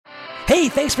Hey,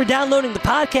 thanks for downloading the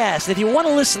podcast. If you want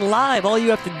to listen live, all you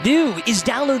have to do is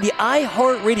download the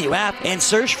iHeartRadio app and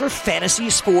search for Fantasy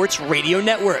Sports Radio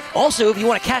Network. Also, if you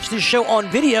want to catch this show on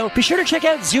video, be sure to check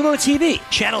out Zumo TV,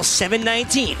 channel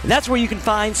 719. That's where you can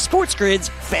find Sports Grid's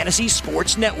Fantasy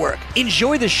Sports Network.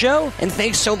 Enjoy the show, and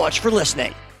thanks so much for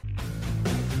listening.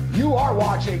 You are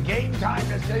watching Game Time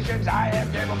Decisions. I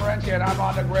am Gabriel Morency, and I'm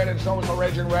on the grid, and so is the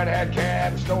Raging Redhead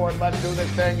Cam Stewart. Let's do this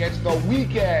thing. It's the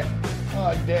weekend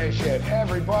edition.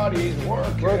 Everybody's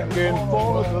working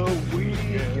for the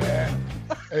weekend,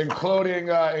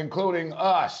 including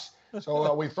us.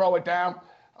 So we throw it down.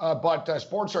 But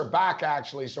sports are back,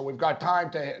 actually, so we've got time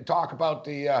to talk about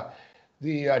the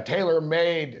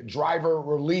tailor-made driver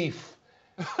relief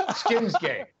skins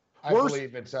game. I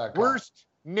believe it's called. Worst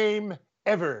name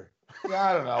ever.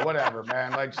 I don't know, whatever,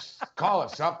 man. Like, just call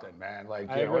it something, man. Like,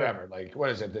 you know, whatever. Like, what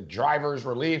is it? The driver's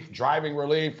relief, driving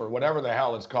relief, or whatever the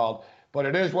hell it's called. But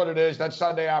it is what it is. That's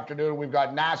Sunday afternoon. We've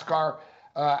got NASCAR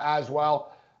as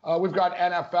well. We've got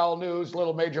NFL news,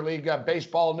 little Major League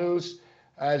Baseball news.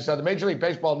 As the Major League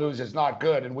Baseball news is not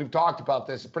good, and we've talked about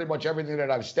this. Pretty much everything that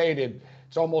I've stated,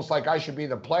 it's almost like I should be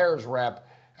the players' rep.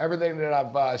 Everything that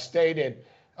I've stated,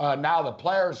 now the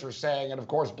players are saying, and of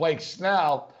course Blake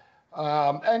Snell.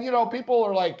 And you know, people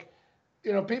are like,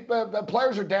 you know, the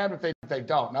players are damned if they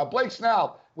don't. Now Blake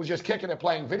Snell was just kicking it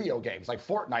playing video games like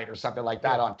Fortnite or something like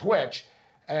that on Twitch,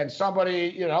 and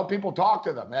somebody, you know, people talk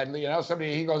to them, and you know,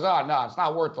 he goes, oh no, it's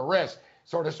not worth the risk.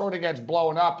 Sort of gets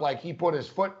blown up like he put his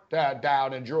foot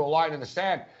down and drew a line in the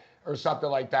sand or something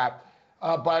like that.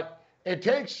 But it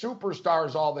takes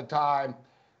superstars all the time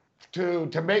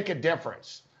to make a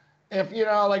difference. If, you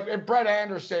know, like if Brett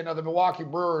Anderson of the Milwaukee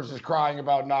Brewers is crying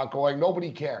about not going,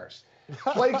 nobody cares.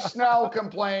 Blake Snell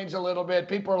complains a little bit.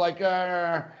 People are like,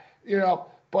 you know,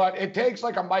 but it takes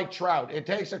like a Mike Trout. It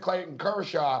takes a Clayton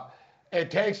Kershaw. It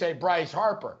takes a Bryce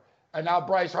Harper. And now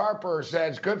Bryce Harper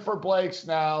says, good for Blake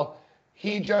Snell.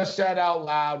 He just said out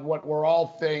loud what we're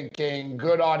all thinking.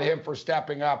 Good on him for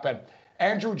stepping up. And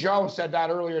Andrew Jones said that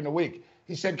earlier in the week.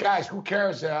 He said, guys, who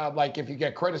cares, like, if you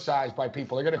get criticized by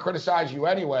people? They're going to criticize you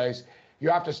anyways. You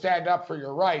have to stand up for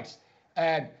your rights.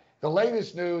 And the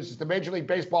latest news is the Major League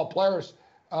Baseball Players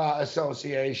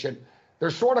Association. They're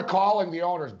sort of calling the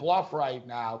owners bluff right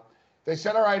now. They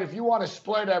said, all right, if you want to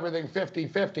split everything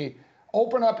 50-50,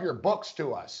 open up your books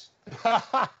to us.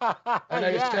 And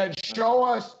they said, show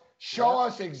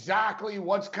us exactly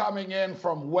what's coming in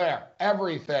from where,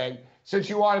 everything. Since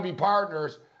you want to be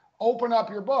partners, open up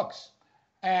your books.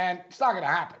 And it's not going to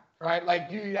happen, right?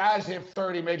 Like, as if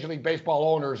 30 Major League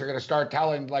Baseball owners are going to start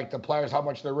telling, like, the players how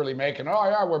much they're really making. Oh,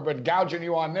 yeah, we've been gouging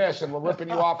you on this and we're ripping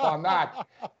you off on that,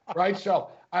 right? So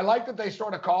I like that they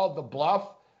sort of called the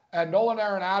bluff. And Nolan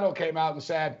Arenado came out and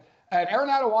said, and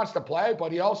Arenado wants to play,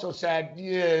 but he also said,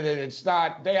 yeah, it's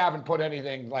not, they haven't put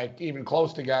anything, like, even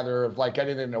close together of, like,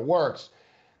 anything that works.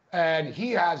 And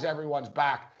he has everyone's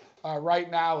back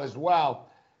right now as well.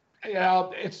 You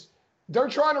know, they're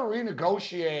trying to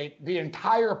renegotiate the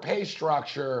entire pay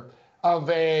structure of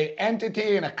a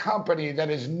entity and a company that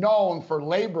is known for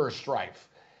labor strife.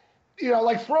 You know,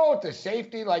 like, throw it to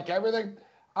safety, like everything.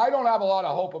 I don't have a lot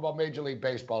of hope about Major League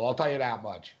Baseball. I'll tell you that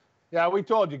much. Yeah, we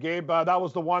told you, Gabe. That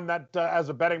was the one that, as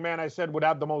a betting man, I said would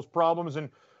have the most problems. And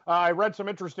I read some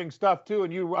interesting stuff, too,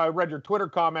 and you read your Twitter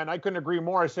comment. I couldn't agree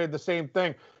more. I said the same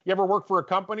thing. You ever work for a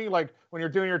company, like when you're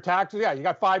doing your taxes? Yeah, you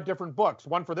got 5 different books.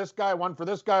 One for this guy, one for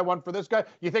this guy, one for this guy.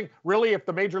 You think, really, if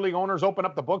the Major League owners open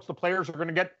up the books, the players are going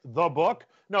to get the book?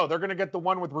 No, they're going to get the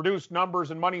one with reduced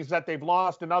numbers and monies that they've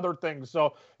lost and other things.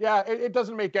 So, yeah, it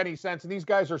doesn't make any sense. And these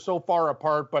guys are so far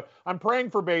apart. But I'm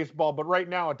praying for baseball. But right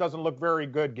now, it doesn't look very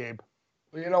good, Gabe.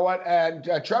 You know what? And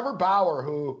Trevor Bauer,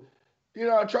 who, you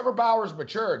know, Trevor Bauer's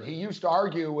matured. He used to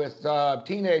argue with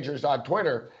teenagers on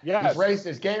Twitter. Yes. He's raised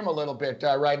his game a little bit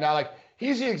right now. Like,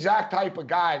 he's the exact type of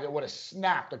guy that would have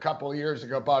snapped a couple of years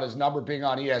ago about his number being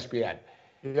on ESPN.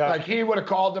 Yeah. Like, he would have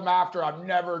called them after, I'm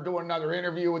never doing another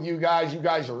interview with you guys. You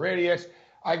guys are idiots.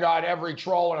 I got every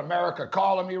troll in America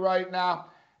calling me right now.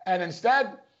 And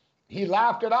instead, he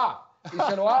laughed it off. He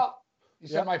said, well, he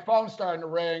said, my phone's starting to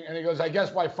ring. And he goes, I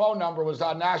guess my phone number was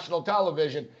on national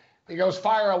television. He goes,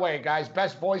 fire away, guys.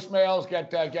 Best voicemails,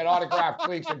 get autographed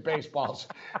cleats and baseballs.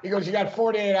 He goes, you got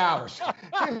 48 hours.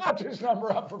 He left his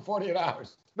number up for 48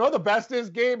 hours. No, the best is,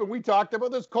 Gabe, and we talked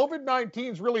about this,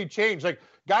 COVID-19's really changed. Like,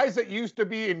 guys that used to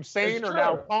be insane are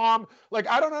now calm. Like,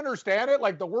 I don't understand it.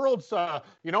 Like, the world's,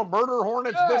 murder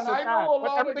hornets, this and that. I know a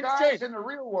lot of guys changed in the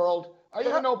real world. I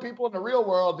even know people in the real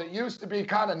world that used to be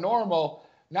kind of normal.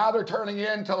 Now they're turning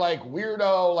into, like,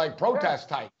 weirdo, like, protest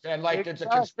types. And, like, it's a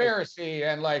conspiracy.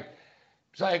 And, like,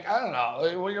 It's like, I don't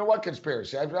know. You know what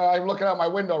conspiracy? I'm looking out my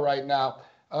window right now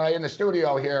in the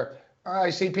studio here. I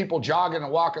see people jogging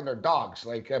and walking their dogs.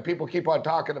 Like people keep on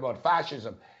talking about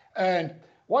fascism. And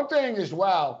one thing as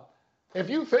well, if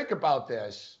you think about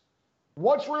this,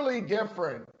 what's really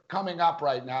different coming up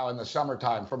right now in the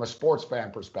summertime from a sports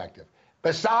fan perspective,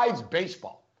 besides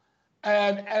baseball?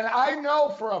 And I know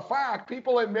for a fact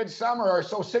people in midsummer are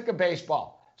so sick of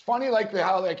baseball. It's funny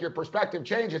how your perspective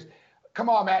changes. Come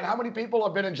on, man. How many people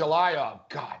have been in July? Oh,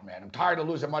 God, man, I'm tired of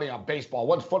losing money on baseball.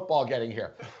 When's football getting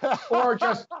here? Or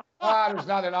just, there's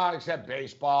nothing on except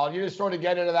baseball. You just sort of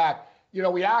get into that.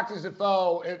 We act as if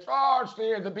though it's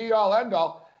the be-all,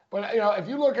 end-all. But, if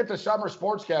you look at the summer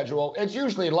sports schedule, it's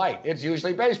usually light. It's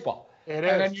usually baseball. It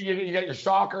and is. Then you get your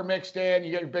soccer mixed in.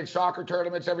 You get your big soccer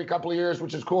tournaments every couple of years,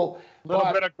 which is cool. A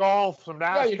little bit of golf, some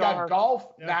NASCAR. Yeah, you got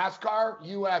golf, NASCAR,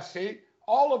 UFC.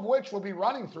 All of which will be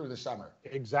running through the summer.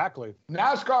 Exactly.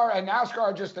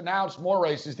 NASCAR just announced more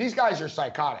races. These guys are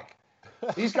psychotic.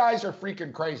 These guys are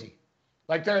freaking crazy.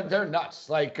 Like they're nuts.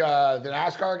 Like the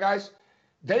NASCAR guys,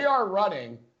 they are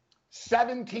running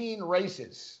 17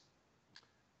 races.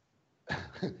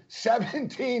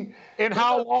 17 in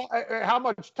how long? How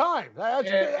much time? That's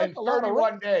in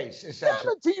 31 days,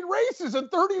 essentially. 17 races in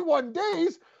 31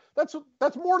 days.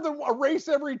 That's more than a race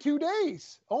every 2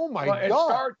 days. Oh my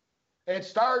God. It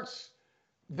starts,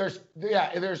 there's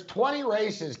 20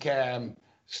 races, Cam,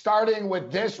 starting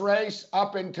with this race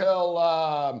up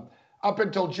until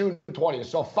June 20th.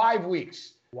 So 5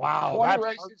 weeks. Wow. 20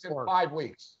 races in 5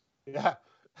 weeks. Yeah.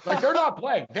 Like they're not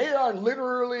playing. They are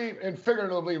literally and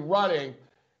figuratively running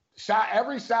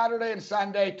every Saturday and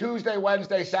Sunday, Tuesday,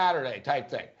 Wednesday, Saturday type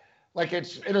thing. Like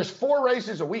there's 4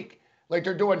 races a week. Like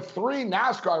they're doing 3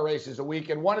 NASCAR races a week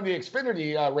and one of the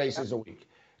Xfinity races a week.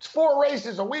 It's 4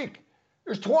 races a week.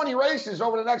 There's 20 races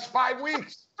over the next 5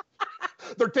 weeks.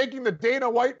 They're taking the Dana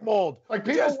White mold. Like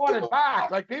people want it back.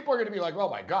 Like people are going to be like, oh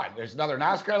my God, there's another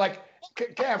NASCAR. Like,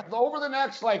 Cam, over the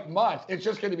next month, it's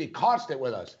just going to be constant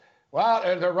with us. Well,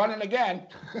 they're running again.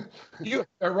 They're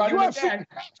running again.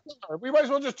 We might as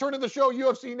well just turn to the show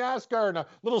UFC NASCAR and a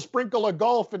little sprinkle of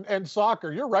golf and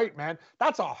soccer. You're right, man.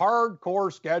 That's a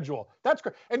hardcore schedule. That's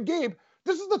great. And Gabe,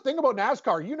 this is the thing about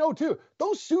NASCAR, too.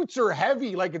 Those suits are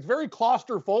heavy. Like, it's very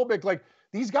claustrophobic. Like,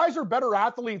 these guys are better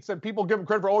athletes than people give them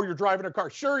credit for. Oh, you're driving a car.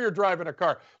 Sure, you're driving a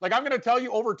car. Like, I'm going to tell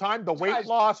you, over time, the weight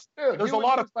loss. Dude, there's a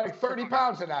lot of like 30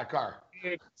 pounds in that car.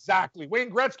 Exactly.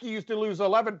 Wayne Gretzky used to lose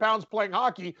 11 pounds playing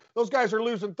hockey. Those guys are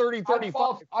losing 30,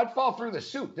 35. I'd fall through the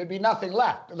suit. There'd be nothing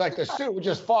left. Like, the suit would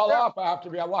just fall off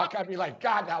after me. I walk out and be like,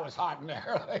 God, that was hot in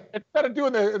there. Instead of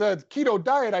doing the keto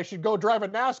diet, I should go drive a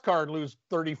NASCAR and lose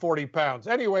 30, 40 pounds.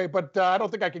 Anyway, but I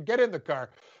don't think I could get in the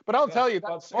car. But I'll tell you.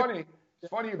 It's funny. It's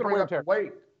funny you bring up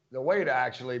the weight,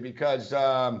 actually, because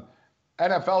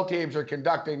NFL teams are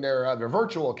conducting their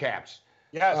virtual camps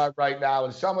right now,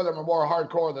 and some of them are more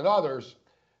hardcore than others.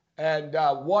 And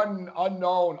one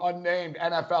unnamed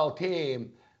NFL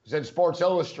team was in Sports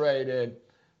Illustrated.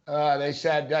 They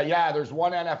said, there's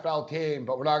one NFL team,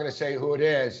 but we're not going to say who it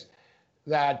is,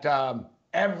 that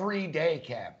every day,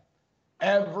 Cam,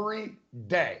 every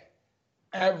day,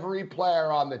 every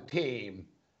player on the team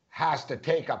has to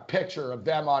take a picture of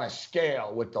them on a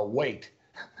scale with the weight.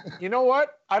 You know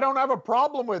what? I don't have a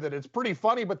problem with it. It's pretty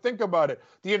funny, but think about it.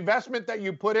 The investment that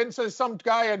you put in, says some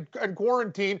guy in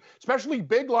quarantine, especially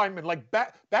big linemen like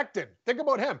Becton. Think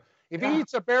about him. If he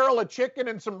eats a barrel of chicken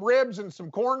and some ribs and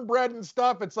some cornbread and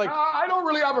stuff, it's like I don't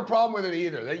really have a problem with it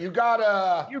either. That you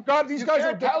got these guys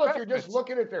can't tell if you're just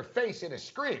looking at their face in a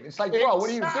screen. It's like, bro, what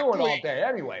are you doing all day,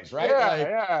 anyways, right?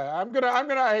 Yeah.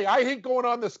 I hate going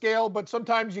on the scale, but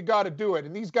sometimes you got to do it.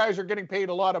 And these guys are getting paid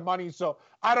a lot of money, so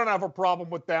I don't have a problem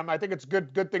with them. I think it's a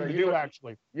good thing to do,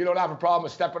 actually. You don't have a problem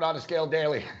with stepping on the scale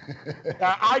daily.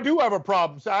 I do have a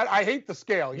problem. So I hate the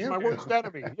scale. He's my worst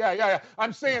enemy. Yeah.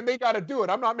 I'm saying they got to do it.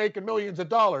 I'm not making millions of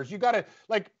dollars. You got to,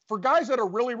 like, for guys that are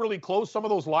really, really close, some of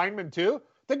those linemen too,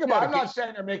 think about it. I'm not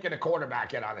saying they're making a quarterback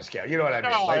get on the scale. You know what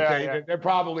I mean? They're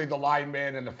probably the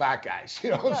linemen and the fat guys.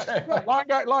 You know what I'm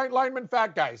saying? Linemen,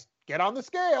 fat guys. Get on the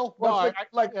scale. Well,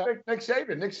 Nick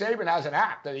Saban. Nick Saban has an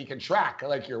app that he can track,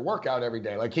 like, your workout every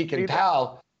day. Like, he can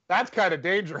tell. That's kind of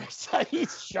dangerous.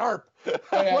 He's sharp.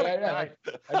 I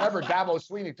remember Dabo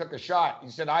Sweeney took a shot.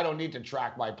 He said, I don't need to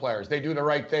track my players. They do the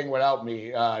right thing without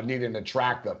me needing to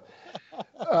track them.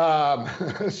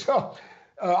 So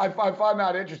I find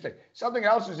that interesting. Something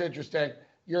else is interesting.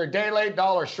 You're a day late,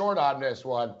 dollar short on this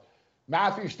one.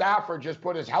 Matthew Stafford just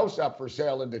put his house up for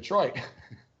sale in Detroit.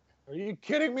 Are you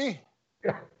kidding me?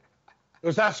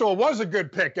 Yeah. So it was a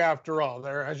good pick after all.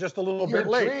 There, just a little bit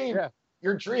late.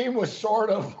 Your dream was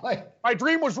sort of like... My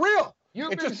dream was real.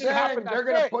 You've It been just didn't saying happen they're that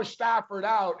going to day. push Stafford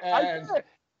out,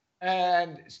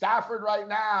 and Stafford right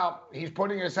now, he's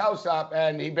putting his house up,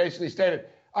 and he basically stated,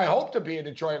 I hope to be a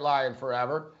Detroit Lion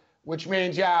forever, which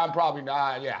means, yeah, I'm probably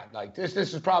not. Yeah, like this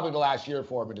is probably the last year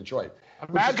for him in Detroit,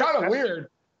 which is kind of weird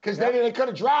because they could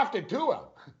have drafted Tua.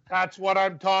 That's what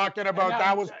I'm talking about.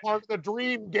 That was part of the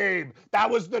dream, Gabe. That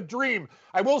was the dream.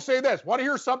 I will say this. Want to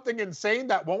hear something insane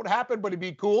that won't happen, but it'd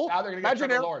be cool? Now they're going to get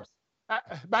Trevor Lawrence.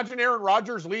 Imagine Aaron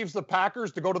Rodgers leaves the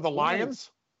Packers to go to the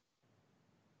Lions.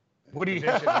 What do you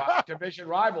division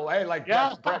rival? Hey, like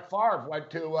Brett Favre went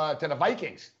to the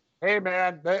Vikings. Hey,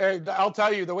 man, I'll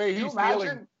tell you the way he's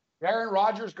feeling. Aaron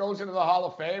Rodgers goes into the Hall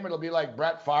of Fame. It'll be like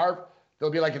Brett Favre.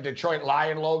 There'll be like a Detroit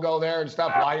Lion logo there and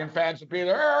stuff. Lion fans will be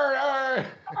there.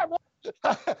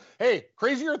 Hey,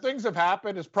 crazier things have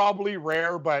happened. It's probably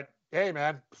rare, but hey,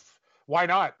 man, why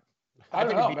not? I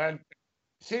don't know, man.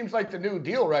 Seems like the new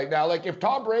deal right now. Like if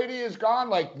Tom Brady is gone,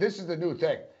 like this is the new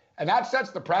thing. And that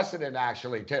sets the precedent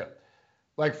actually too.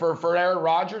 Like for Aaron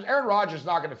Rodgers is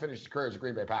not going to finish his career as a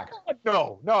Green Bay Packer.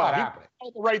 No, not happening.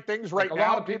 All the right things right now. A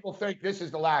lot of people think this is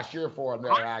the last year for him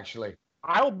there, actually.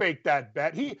 I'll make that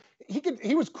bet. He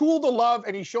was cool to love,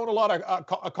 and he's shown a lot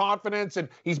of confidence, and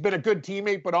he's been a good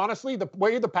teammate. But honestly, the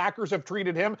way the Packers have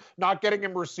treated him, not getting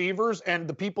him receivers and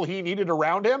the people he needed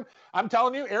around him, I'm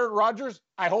telling you, Aaron Rodgers,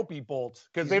 I hope he bolts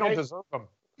because they don't deserve him.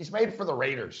 He's made for the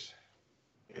Raiders.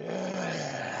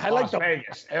 I like Las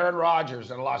Vegas. Aaron Rodgers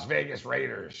and the Las Vegas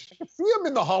Raiders. I see him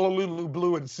in the Honolulu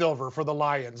blue and silver for the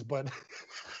Lions, but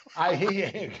he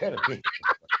ain't gonna be.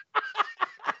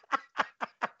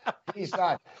 He's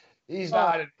not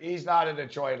a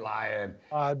Detroit Lion.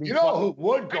 You know who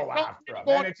would go after him?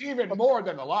 And it's even more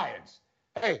than the Lions.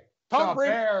 Hey, Tom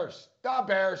Brady. The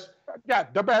Bears. Yeah,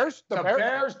 the Bears. The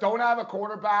Bears don't have a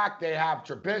quarterback. They have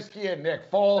Trubisky and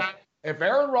Nick Foles. If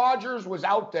Aaron Rodgers was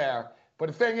out there, but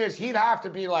the thing is, he'd have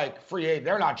to be like free agent.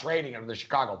 They're not trading him to the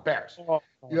Chicago Bears. You know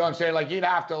what I'm saying? Like he'd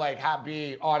have to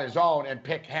be on his own and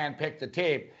handpick the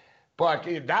team. But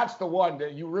that's the one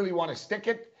that you really want to stick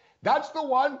it. That's the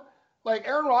one. Like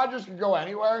Aaron Rodgers could go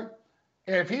anywhere.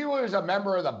 If he was a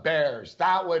member of the Bears,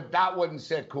 that wouldn't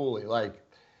sit coolly. Like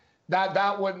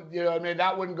that wouldn't, you know what I mean?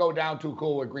 That wouldn't go down too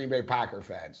cool with Green Bay Packer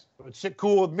fans. It would sit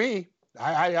cool with me.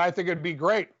 I think it'd be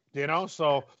great, you know?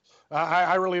 So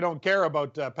I really don't care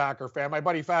about Packer fan. My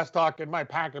buddy Fast talking, my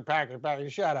Packer.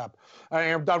 Shut up. I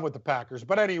am done with the Packers.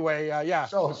 But anyway, yeah.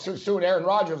 So soon Aaron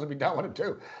Rodgers will be done with it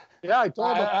too. Yeah, I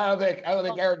told him. I don't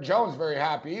think Aaron Jones is very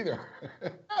happy either.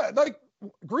 Like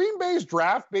Green Bay's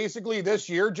draft basically this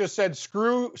year just said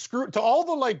screw to all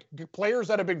the players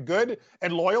that have been good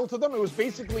and loyal to them. It was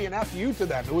basically an FU to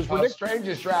them. It was the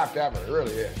strangest draft ever. It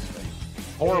really is.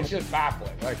 It's just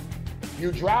baffling. Like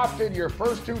you drafted your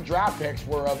first two draft picks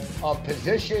were of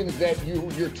positions that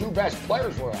your two best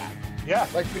players were at. Yeah.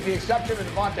 Like with the exception of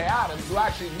Devontae Adams, who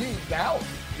actually needs the help.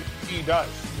 He does.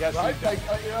 Yes, right?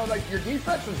 He does. Like your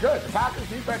defense was good. The Packers'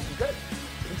 defense is good.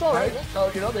 It's all right. So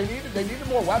they needed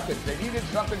more weapons. They needed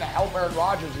something to help Aaron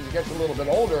Rodgers as he gets a little bit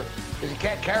older, because he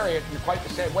can't carry it in quite the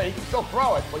same way. He can still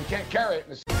throw it, but he can't carry it.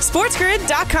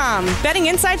 SportsGrid.com. Betting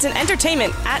insights and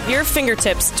entertainment at your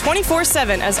fingertips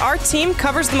 24/7 as our team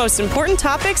covers the most important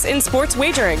topics in sports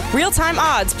wagering. Real-time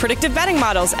odds, predictive betting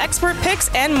models, expert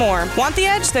picks, and more. Want the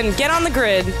edge? Then get on the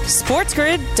grid.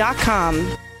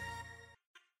 SportsGrid.com.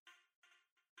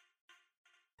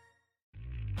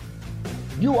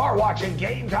 You are watching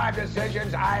Game Time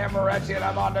Decisions. I am Morency, and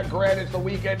I'm on the grid. It's the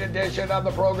weekend edition of the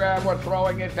program. We're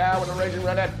throwing it down with the Raging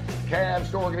Redhead. Cam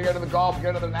Stewart. We're going to get to the golf,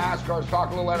 get to the NASCARs,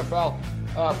 talk a little NFL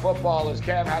football, as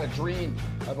Cam had a dream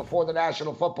before the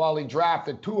National Football League draft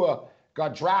that Tua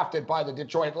got drafted by the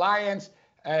Detroit Lions.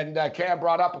 And Cam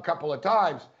brought up a couple of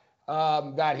times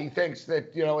that he thinks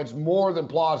that, it's more than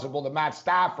plausible that Matt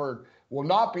Stafford will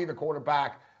not be the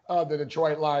quarterback of the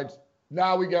Detroit Lions.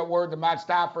 Now we get word that Matt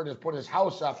Stafford has put his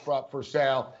house up for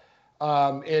sale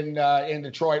in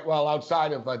Detroit. Well,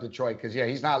 outside of Detroit, because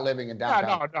he's not living in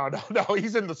downtown. No.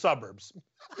 He's in the suburbs.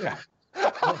 Yeah.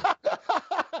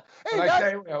 When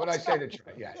I say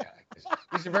Detroit,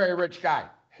 he's a very rich guy.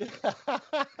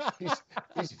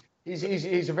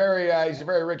 He's a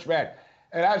very rich man.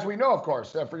 And as we know, of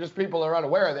course, for just people that are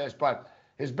unaware of this, but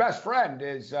his best friend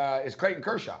is Clayton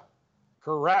Kershaw.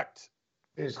 Correct.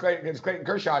 Is Clayton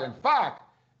Kershaw. In fact,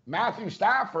 Matthew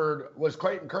Stafford was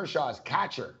Clayton Kershaw's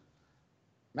catcher.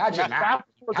 Imagine that.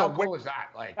 How cool is that?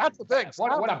 Like, that's the thing.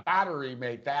 What a battery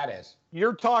mate that is.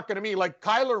 You're talking to me like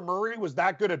Kyler Murray was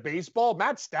that good at baseball.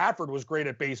 Matt Stafford was great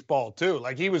at baseball too.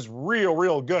 Like he was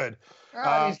real good.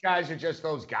 These guys are just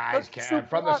those guys, Cam,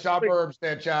 from the suburbs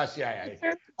that just, I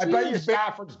bet you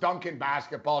Stafford's dunking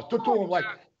basketballs to him like,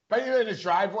 But in his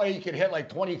driveway, he could hit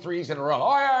like 23s in a row.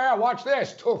 Oh, yeah, watch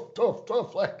this. Toof, toof,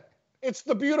 toof. Like, it's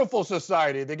the beautiful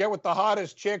society. They get with the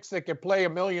hottest chicks that can play a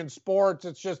million sports.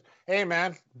 It's just, hey,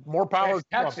 man, more power. It's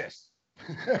Texas.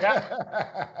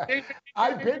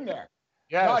 I've been there.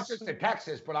 Yes. Not just to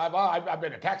Texas, but I've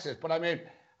been to Texas. But I mean,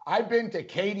 I've been to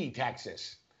Katy,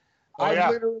 Texas.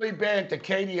 I've literally been to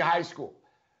Katy High School.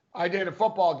 I did a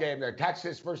football game there,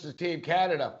 Texas versus Team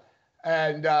Canada.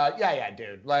 And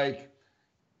dude, like,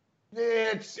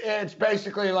 it's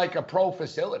basically like a pro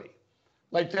facility.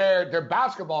 Like their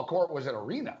basketball court was an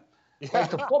arena. Like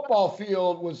the football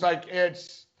field was like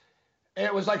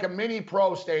it was like a mini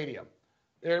pro stadium.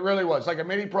 It really was like a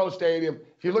mini pro stadium.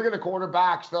 If you look at the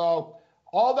quarterbacks though,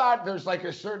 all that there's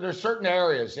certain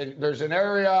areas. There's an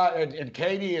area in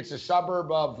Katy. It's a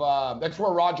suburb of that's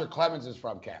where Roger Clemens is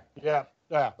from, Cam. Yeah.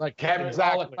 Like Kevin,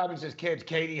 exactly. All of Clemens' kids,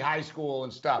 Katy High School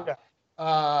and stuff.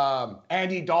 Yeah.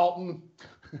 Andy Dalton.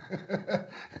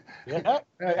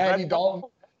 Andy Dalton.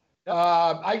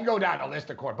 I can go down the list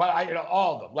of course, but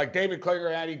all of them, like David Klinger,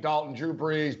 Andy Dalton, Drew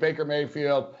Brees, Baker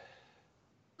Mayfield,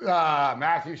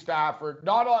 Matthew Stafford,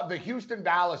 not all the Houston,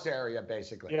 Dallas area,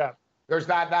 basically. Yeah. There's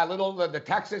that little, the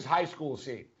Texas high school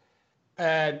scene.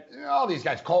 And all these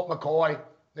guys, Colt McCoy,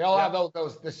 they all have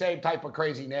those the same type of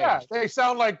crazy names. Yeah, they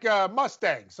sound like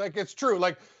Mustangs. Like, it's true.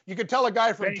 Like, you could tell a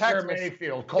guy from Texas. Baker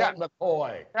Mayfield, Colt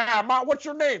McCoy. Yeah, what's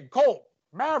your name? Colt.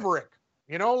 Maverick.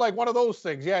 You know, like one of those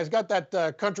things. Yeah, he's got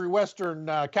that country western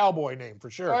cowboy name for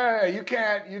sure. Hey, you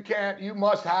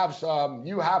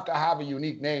have to have a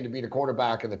unique name to be the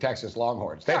quarterback of the Texas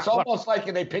Longhorns. It's almost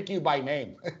like they pick you by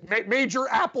name. Major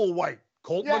Applewhite.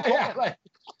 Colt McCoy. Yeah, like,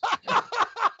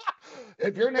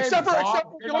 if your name is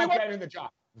Bob, you're not getting the job.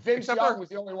 Vince Young was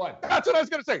the only one. That's what I was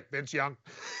going to say. Vince Young.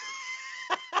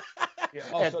 Yeah,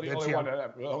 also the only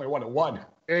one that won.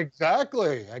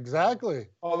 Exactly.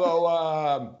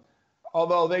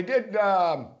 Although they did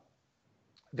come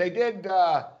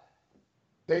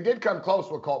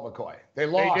close with Colt McCoy. They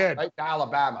lost right to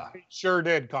Alabama. They sure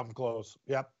did come close.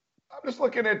 Yep. I'm just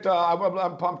looking at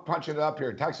I'm punching it up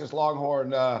here. Texas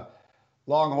Longhorn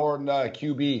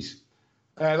QBs.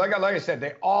 And like I said,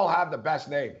 they all have the best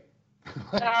name.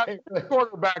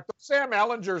 Quarterback. Sam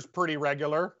Ellinger's pretty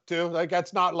regular too. Like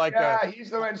that's not like he's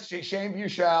the one. Shane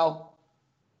Buechele,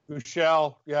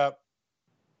 yeah.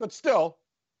 But still,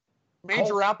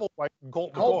 Major Applewhite and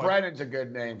Colt McCoy. Brennan's a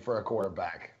good name for a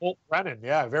quarterback. Colt Brennan,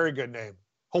 yeah, very good name.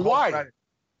 Hawaii.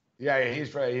 Yeah,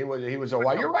 he's right. He was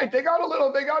Hawaii. You're right. They got a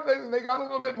little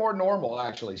bit more normal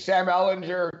actually. Sam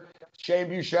Ellinger,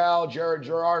 Shane Buechele, Gerard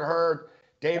Hurd,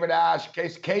 David Ash,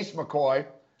 Case McCoy.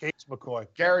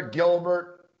 Garrett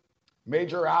Gilbert,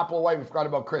 Major Applewhite. We forgot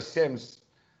about Chris Sims.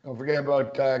 Don't forget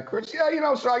about Chris.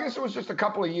 Yeah, so I guess it was just a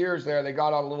couple of years there. They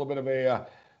got on a little bit of a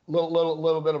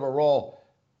little bit of a roll.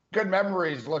 Good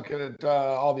memories looking at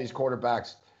all these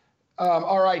quarterbacks.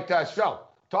 All right, so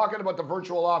talking about the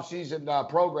virtual offseason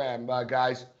program,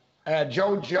 guys.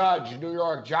 Joe Judge, New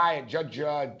York Giant, Judge,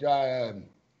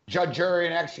 Jury,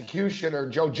 and Executioner,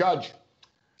 Joe Judge,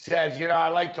 says, I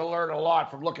like to learn a lot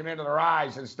from looking into their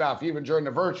eyes and stuff, even during the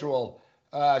virtual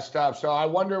stuff. So I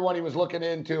wonder when he was looking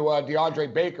into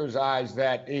DeAndre Baker's eyes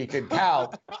that he could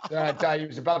tell that he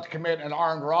was about to commit an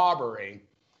armed robbery.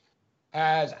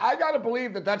 As I got to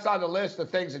believe that that's on the list of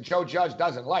things that Joe Judge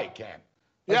doesn't like, Cam.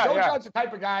 Joe Judge's the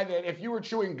type of guy that if you were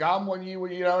chewing gum when you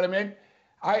know what I mean?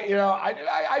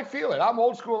 I feel it. I'm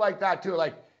old school like that too.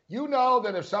 Like,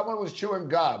 that if someone was chewing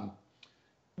gum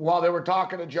while they were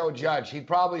talking to Joe Judge, he'd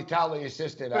probably tell the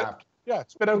assistant after. Yeah,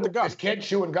 spit out the gum. This kid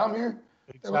chewing gum here?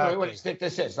 Exactly. What do you think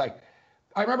this is? Like,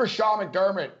 I remember Sean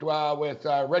McDermott with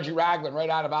Reggie Ragland right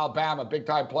out of Alabama,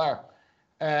 big-time player.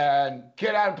 And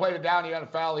kid hadn't played it down. He had a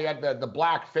foul. He had the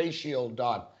black face shield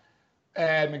on.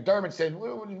 And McDermott said,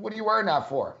 what are you wearing that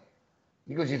for?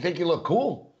 He goes, you think you look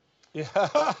cool? Yeah.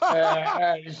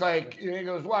 And he's like, he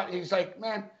goes, what? He's like,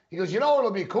 man, he goes,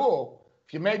 it'll be cool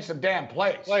if you made some damn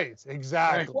plays.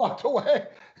 Exactly. And he walked away.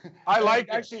 I like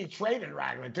it. Actually, he traded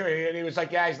Ragland, too. And he was like,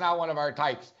 he's not one of our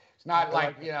types. It's not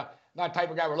not the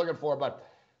type of guy we're looking for. But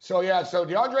so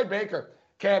DeAndre Baker,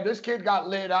 Cam, this kid got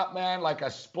lit up, man, like a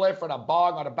spliff and a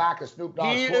bong on the back of Snoop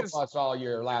Dogg's tour bus all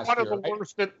year last year.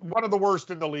 One of the worst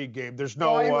in the league game. There's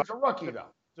no. He was a rookie though.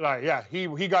 Yeah,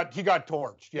 he got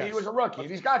torched. Yes. He was a rookie,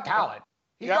 and he's got talent.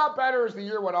 He got better as the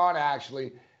year went on.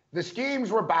 Actually, the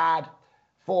schemes were bad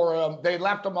for him. They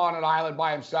left him on an island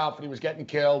by himself, and he was getting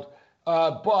killed.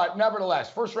 But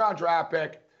nevertheless, first-round draft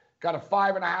pick, got a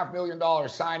 $5.5 million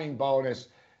signing bonus,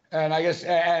 and I guess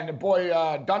and boy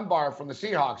Dunbar from the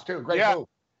Seahawks too. Great move.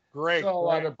 Great. So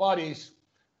great. they're buddies.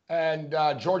 and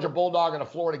Georgia Bulldog and a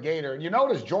Florida Gator. And you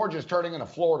notice Georgia's turning into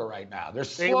Florida right now. They're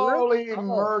slowly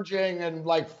merging, and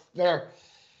like they're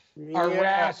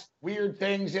arrest weird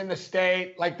things in the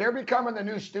state. Like they're becoming the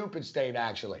new stupid state,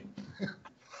 actually.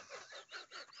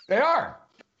 They are.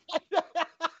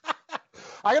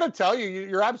 I got to tell you,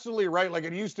 you're absolutely right. Like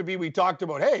it used to be, we talked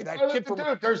about, hey, that kid from...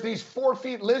 Dude, there's these 4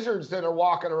 feet lizards that are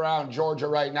walking around Georgia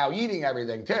right now, eating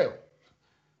everything too.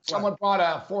 Someone brought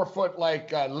a 4 foot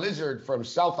lizard from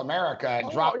South America and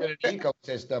dropped it in an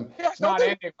ecosystem. It's not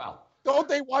ending well. Don't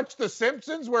they watch The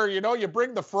Simpsons where, you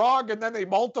bring the frog and then they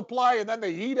multiply and then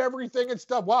they eat everything and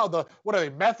stuff? Wow, what are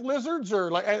they, meth lizards? Or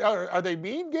like, are they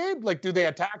mean, Gabe? Like, do they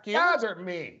attack you? Yeah, they're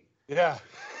mean. Yeah.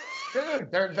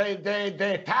 Dude,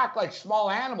 they attack like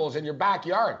small animals in your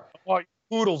backyard. Oh,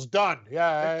 poodle's done.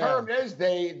 Yeah. The term is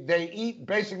they eat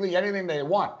basically anything they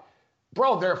want.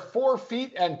 Bro, they're 4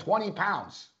 feet and 20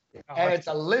 pounds. And it's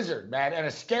a lizard, man, and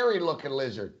a scary looking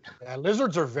lizard. Yeah,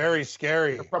 lizards are very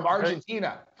scary. They're from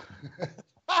Argentina.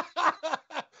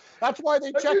 That's why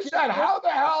they check you. Said, how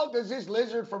the hell does this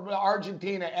lizard from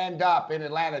Argentina end up in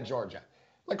Atlanta, Georgia?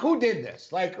 Like, who did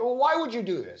this? Like, why would you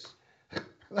do this?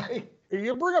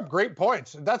 You bring up great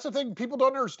points. That's the thing people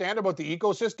don't understand about the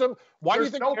ecosystem. Why do you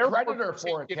think no predator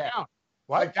for it?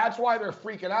 Like, that's why they're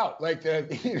freaking out. Like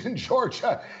in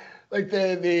Georgia, like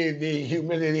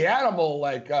the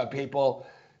animal people,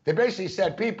 they basically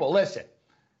said, people, listen,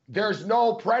 there's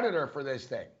no predator for this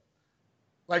thing.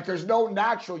 Like there's no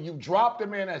natural. You dropped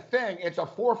them in a thing. It's a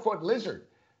 4 foot lizard.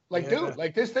 Like, dude,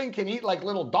 like this thing can eat like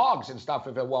little dogs and stuff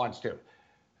if it wants to.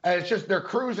 And it's just they're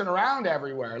cruising around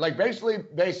everywhere. Like basically,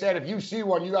 they said if you see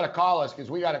one, you got to call us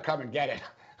because we got to come and get it.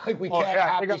 Like we can't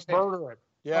have these things. Murder it.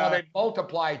 Yeah, they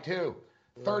multiply too.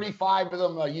 35 of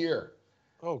them a year.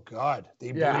 Oh God,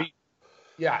 they breed.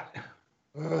 Yeah,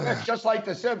 it's just like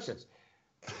The Simpsons.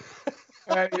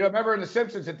 And remember in The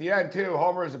Simpsons at the end too,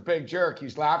 Homer is a big jerk.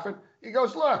 He's laughing. He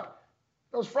goes, "Look,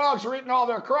 those frogs are eating all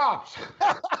their crops."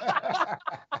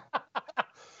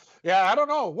 Yeah, I don't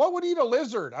know. What would eat a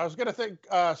lizard? I was going to think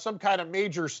some kind of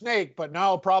major snake, but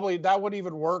no, probably that wouldn't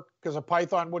even work because a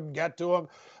python wouldn't get to him.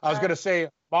 I was going to say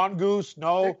mongoose,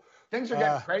 no. Things are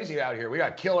getting crazy out here. We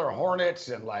got killer hornets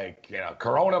and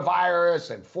coronavirus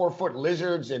and 4 foot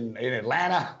lizards in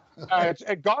Atlanta.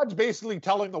 And God's basically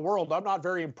telling the world, I'm not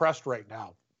very impressed right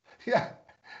now. Yeah.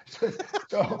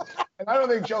 So and I don't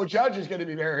think Joe Judge is going to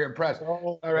be very impressed.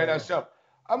 All right. So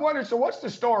I'm wondering, so what's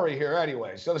the story here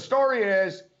anyway? So the story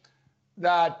is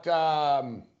that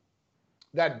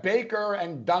that Baker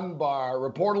and Dunbar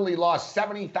reportedly lost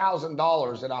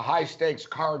 $70,000 in a high-stakes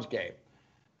cards game.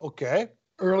 Okay.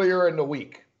 Earlier in the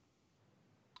week.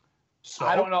 So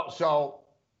I don't know. So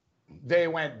they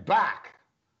went back.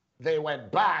 They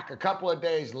went back a couple of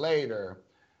days later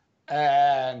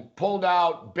and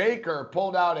Baker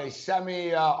pulled out a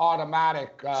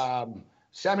semi-automatic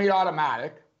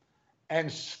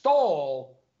and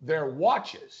stole their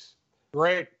watches.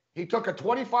 Great. He took a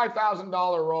 $25,000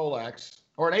 Rolex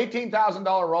or an $18,000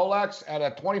 Rolex and a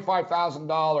 $25,000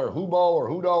 Hubo or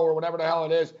Hudo or whatever the hell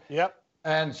it is. Yep.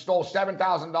 And stole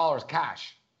 $7,000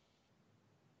 cash.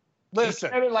 Listen.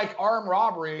 He committed like armed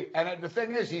robbery. And the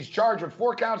thing is, he's charged with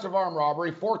 4 counts of armed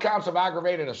robbery, 4 counts of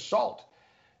aggravated assault.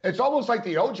 It's almost like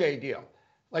the OJ deal.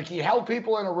 Like he held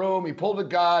people in a room, he pulled a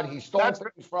gun, he stole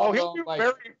things from them.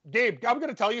 Gabe, I'm going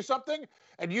to tell you something.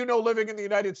 And living in the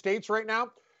United States right now,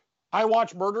 I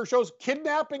watch murder shows.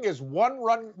 Kidnapping is one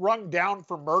rung down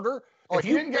for murder. Oh, if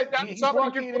you didn't get that, he's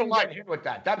lucky he didn't get hit with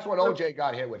that. That's what OJ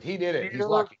got hit with. He did it. He's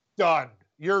lucky.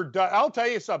 You're done. I'll tell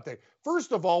you something.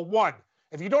 First of all, 1,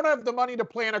 if you don't have the money to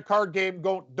play in a card game,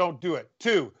 don't do it.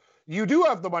 2, you do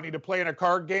have the money to play in a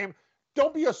card game.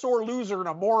 Don't be a sore loser and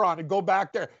a moron and go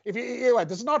back there.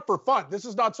 This is not for fun. This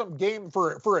is not some game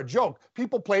for a joke.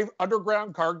 People play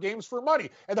underground card games for money.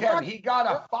 And he got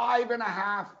a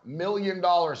 $5.5 million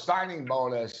signing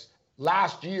bonus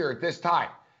last year at this time.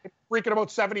 Freaking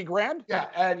about 70 grand? Yeah,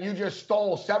 and you just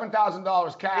stole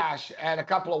 $7,000 cash and a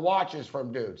couple of watches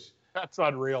from dudes. That's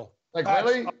unreal.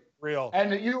 Really? Real.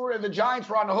 And the Giants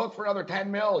were on the hook for another $10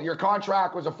 million. Your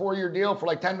contract was a 4-year deal for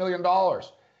like $10 million.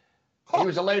 He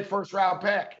was a late first-round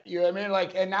pick. You know what I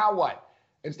mean? And now what?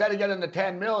 Instead of getting the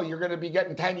 $10 million, you're going to be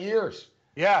getting 10 years.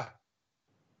 Yeah.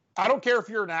 I don't care if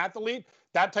you're an athlete.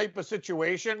 That type of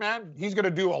situation, man, he's going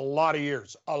to do a lot of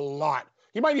years. A lot.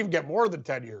 He might even get more than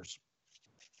 10 years.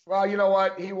 Well, you know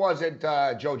what? He wasn't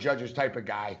Joe Judge's type of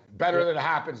guy. Better that it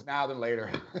happens now than later.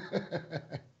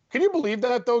 Can you believe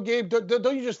that, though, Gabe?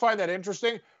 Don't you just find that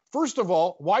interesting? First of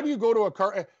all, why do you go to a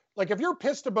car? Like, if you're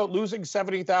pissed about losing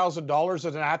 $70,000 as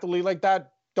an athlete like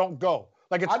that, don't go.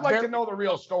 Like I'd like to know the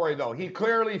real story, though. He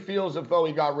clearly feels as though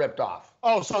he got ripped off.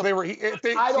 Oh, so they were.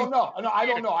 I don't know. No, I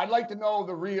don't know. I'd like to know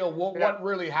the real. What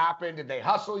really happened? Did they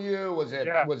hustle you? Was it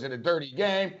a dirty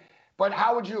game? But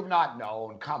how would you have not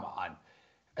known? Come on.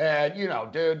 And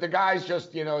dude, the guy's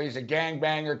just he's a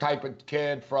gangbanger type of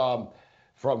kid from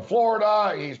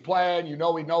Florida. He's playing. He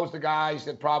knows the guys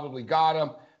that probably got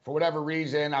him for whatever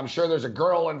reason. I'm sure there's a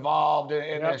girl involved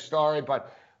in this story,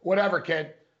 but whatever,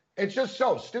 kid. It's just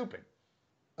so stupid.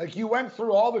 Like, you went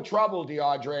through all the trouble,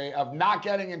 DeAndre, of not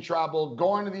getting in trouble,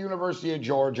 going to the University of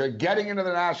Georgia, getting into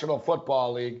the National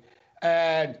Football League,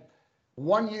 and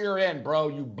 1 year in, bro,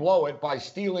 you blow it by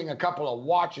stealing a couple of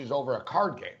watches over a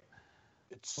card game.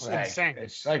 It's insane.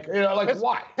 It's like,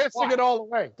 why? Pissing it all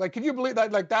away. Like, can you believe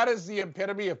that? Like, that is the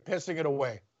epitome of pissing it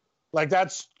away. Like,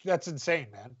 that's insane,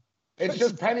 man. It's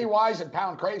just penny wise and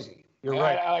pound crazy. You're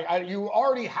right. You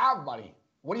already have money.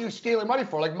 What are you stealing money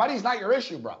for? Like, money's not your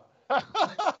issue, bro.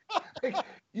 Like,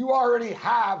 you already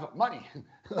have money.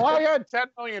 Well, I had $10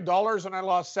 million and I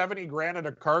lost 70 grand at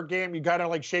a card game. You got to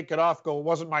like shake it off. Go, it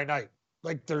wasn't my night.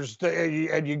 Like,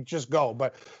 and you just go.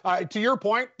 But to your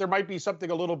point, there might be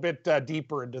something a little bit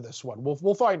deeper into this one.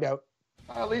 We'll find out.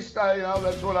 At least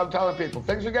that's what I'm telling people.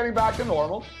 Things are getting back to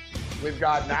normal. We've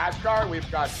got NASCAR. We've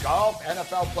got golf.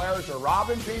 NFL players are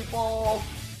robbing people.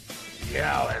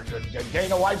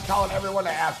 Dana White's telling everyone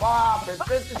to F off. It's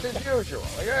business as usual.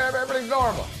 Like, everything's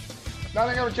normal.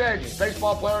 Nothing ever changes.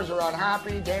 Baseball players are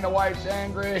unhappy. Dana White's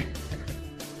angry.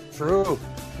 True.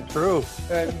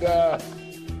 And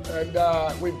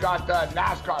we've got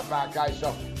NASCAR back, guys.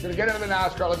 So we're going to get into the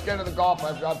NASCAR. Let's get into the golf.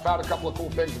 I've found a couple of cool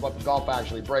things about the golf,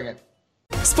 actually. Bring it.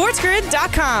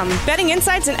 SportsGrid.com. Betting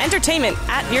insights and entertainment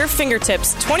at your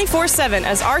fingertips 24/7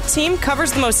 as our team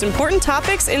covers the most important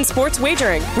topics in sports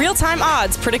wagering. Real-time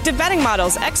odds, predictive betting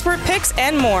models, expert picks,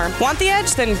 and more. Want the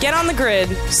edge? Then get on the grid.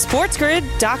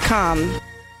 SportsGrid.com.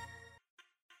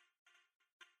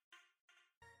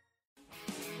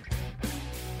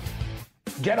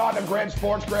 Get on the grid,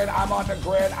 Sports Grid. I'm on the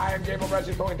grid. I am Gabriel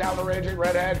Resi going down the Raging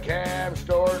Redhead, Cam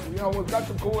Stewart. We've got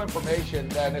some cool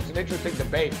information, and it's an interesting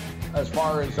debate as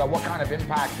far as what kind of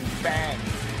impact these fans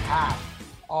have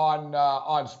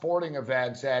on sporting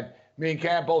events. And me and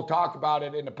Cam both talked about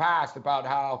it in the past, about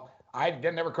how it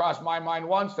didn't ever cross my mind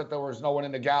once that there was no one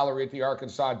in the gallery at the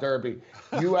Arkansas Derby.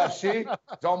 UFC,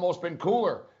 it's almost been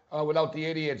cooler without the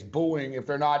idiots booing if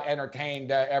they're not entertained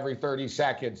every 30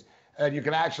 seconds. And you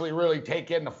can actually really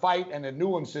take in the fight and the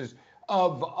nuances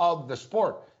of the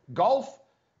sport. Golf,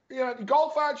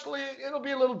 golf actually, it'll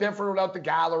be a little different without the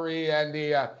gallery and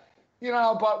the,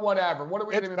 but whatever. What are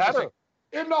we going to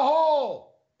be in the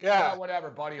hole? Yeah,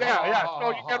 whatever, buddy. Yeah. So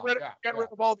you get rid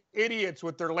of all the idiots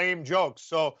with their lame jokes.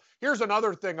 So here's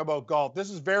another thing about golf.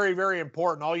 This is very, very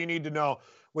important. All you need to know.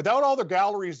 Without all the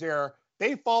galleries there,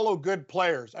 they follow good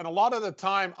players. And a lot of the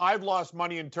time, I've lost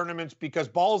money in tournaments because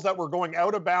balls that were going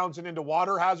out of bounds and into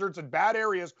water hazards and bad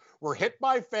areas were hit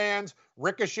by fans,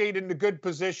 ricocheted into good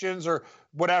positions or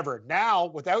whatever. Now,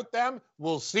 without them,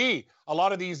 we'll see a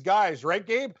lot of these guys, right,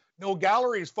 Gabe? No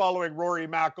galleries following Rory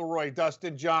McIlroy,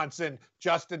 Dustin Johnson,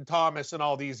 Justin Thomas, and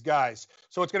all these guys.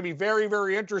 So it's going to be very,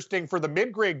 very interesting for the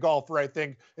mid-grade golfer, I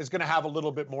think, is going to have a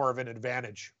little bit more of an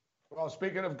advantage. Well,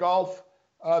 speaking of golf,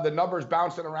 the numbers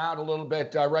bouncing around a little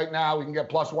bit. Right now, we can get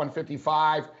plus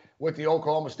 155 with the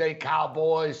Oklahoma State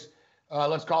Cowboys.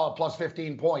 Let's call it plus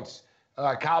 15 points.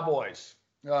 Cowboys.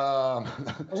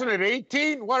 Wasn't it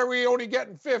 18? Why are we only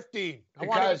getting 15?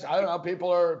 Because, I don't know, people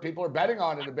are betting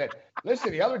on it a bit.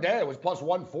 Listen, the other day it was plus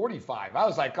 145. I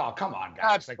was like, oh, come on,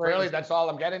 guys. Like, really? That's all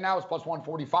I'm getting now is plus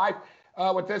 145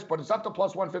 with this, but it's up to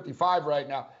plus 155 right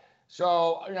now.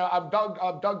 So, I've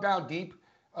dug down deep.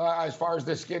 As far as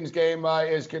the Skins game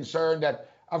is concerned, that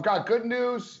I've got good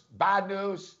news, bad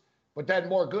news, but then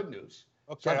more good news.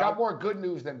 Okay. So I've got more good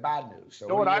news than bad news.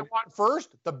 So what I want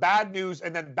first? The bad news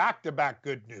and then back-to-back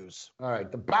good news. All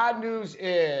right. The bad news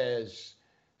is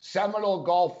Seminole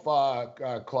Golf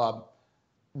Club.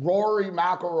 Rory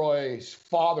McIlroy's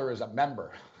father is a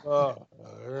member. Oh,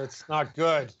 it's not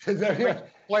good. Sam,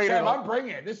 I'm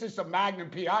bringing it. This is some Magnum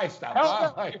PI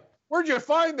stuff. Where'd you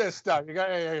find this stuff? You got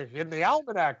in the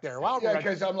almanac there. Wow. Yeah,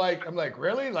 because I'm like,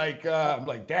 really? I'm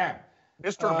like, damn.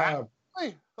 Mr.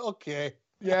 Mac. Okay.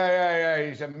 Yeah.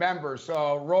 He's a member.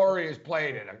 So Rory has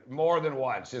played it more than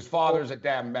once. His father's a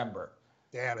damn member.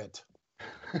 Damn it.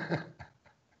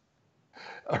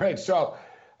 All right. So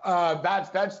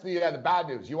that's the bad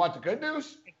news. You want the good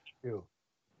news? You.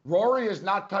 Rory has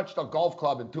not touched a golf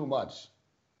club in 2 months.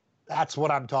 That's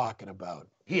what I'm talking about.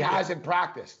 He hasn't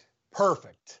practiced.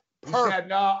 Perfect. He said,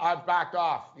 no, I've backed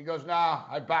off. He goes, no,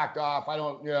 I backed off. I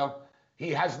don't, he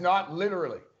has not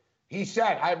literally. He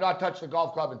said, I have not touched the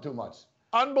golf club in 2 months.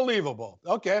 Unbelievable.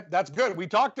 Okay, that's good. We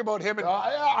talked about him.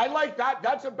 I like that.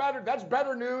 That's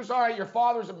better news. All right, your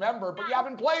father's a member, but you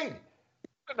haven't played.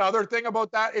 Another thing about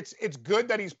that, it's good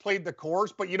that he's played the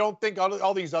course, but you don't think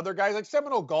all these other guys, like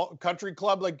Seminole Country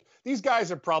Club, like these guys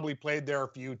have probably played there a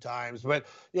few times. But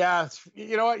yeah,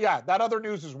 you know what? Yeah, that other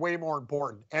news is way more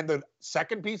important. And the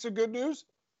second piece of good news?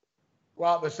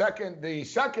 Well, the second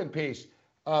piece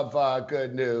of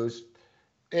good news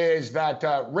is that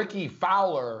Ricky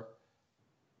Fowler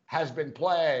has been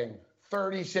playing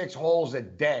 36 holes a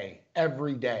day,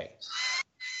 every day.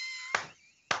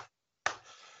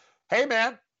 Hey,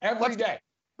 man. Every day.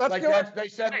 They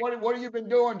said, what have you been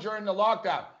doing during the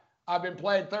lockdown? I've been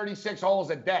playing 36 holes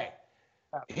a day.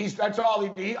 That's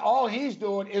all he's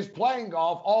doing is playing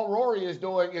golf. All Rory is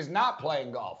doing is not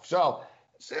playing golf. So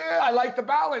I like the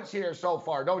balance here so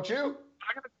far, don't you?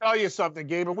 I'm going to tell you something,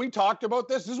 Gabe, and we talked about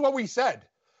this. This is what we said.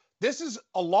 This is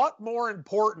a lot more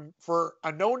important for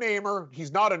a no-namer.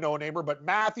 He's not a no-namer, but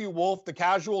Matthew Wolff, the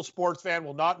casual sports fan,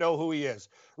 will not know who he is.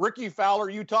 Ricky Fowler,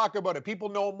 you talk about it. People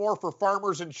know him more for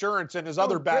Farmers Insurance and his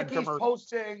other bad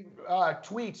commercials. Ricky's posting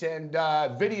tweets and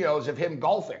videos of him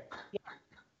golfing. Yeah.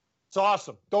 It's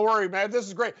awesome. Don't worry, man. This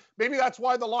is great. Maybe that's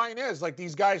why the line is like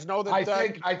these guys know that.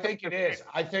 I think it is.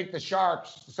 I think the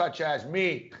sharks, such as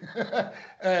me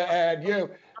and you,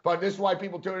 but this is why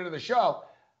people tune into the show.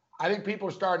 I think people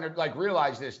are starting to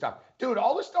realize this stuff. Dude,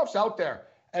 all this stuff's out there.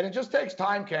 And it just takes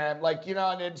time, Cam.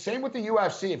 And same with the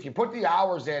UFC. If you put the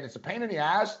hours in, it's a pain in the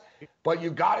ass, but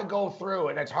you got to go through,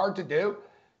 and it's hard to do.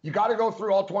 You got to go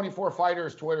through all 24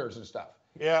 fighters' Twitters and stuff.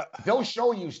 Yeah. They'll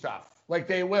show you stuff.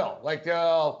 They will.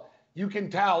 You can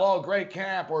tell, oh, great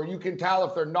camp, or you can tell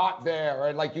if they're not there.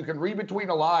 And you can read between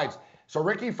the lines. So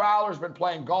Ricky Fowler's been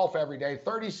playing golf every day,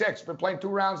 36, been playing 2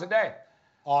 rounds a day.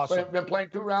 Awesome. Been playing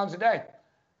 2 rounds a day.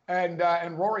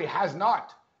 And Rory has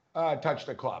not touched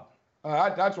the club.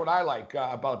 That's what I like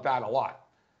about that a lot.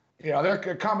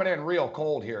 They're coming in real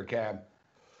cold here, Cam.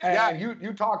 And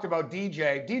you talked about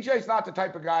DJ. DJ's not the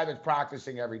type of guy that's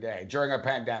practicing every day during a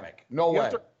pandemic. No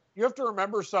way. You have to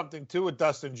remember something, too, with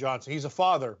Dustin Johnson. He's a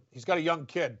father. He's got a young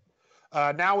kid.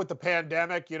 Now with the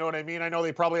pandemic, you know what I mean? I know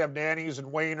they probably have nannies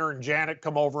and Wayner and Janet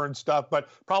come over and stuff, but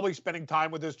probably spending time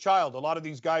with his child. A lot of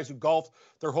these guys who golf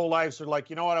their whole lives are like,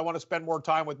 you know what, I want to spend more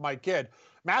time with my kid.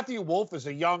 Matthew Wolff is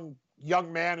a young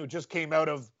man who just came out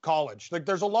of college.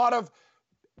 There's a lot of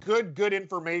good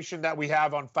information that we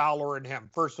have on Fowler and him.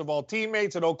 First of all,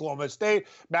 teammates at Oklahoma State.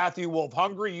 Matthew Wolff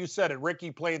hungry. You said it.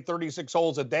 Ricky playing 36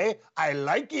 holes a day. I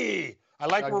like it. I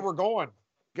like where we're going.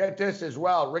 Get this as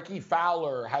well. Ricky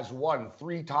Fowler has won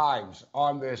 3 times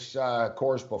on this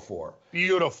course before.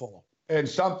 Beautiful. And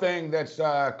something that's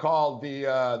called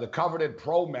the coveted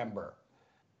pro member.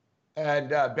 And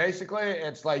basically,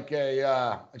 it's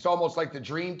it's almost like the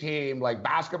dream team, like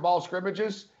basketball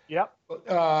scrimmages. Yep.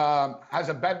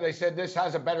 They said this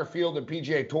has a better field than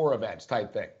PGA Tour events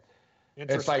type thing.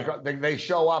 It's they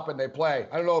show up and they play.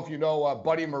 I don't know if you know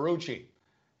Buddy Marucci.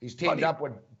 He's teamed up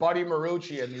with Buddy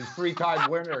Marucci, and he's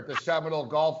 3-time winner at the Seminole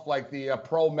Golf, the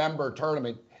pro member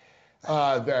tournament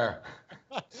there.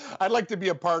 I'd like to be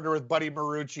a partner with Buddy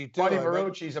Marucci, too. Buddy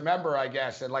Marucci's a member, I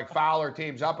guess, and Fowler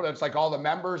teams up, and it's all the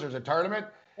members. There's a tournament.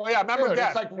 Oh, yeah, remember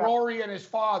that. It's Rory and his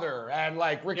father, and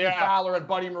Ricky Fowler and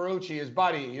Buddy Marucci, his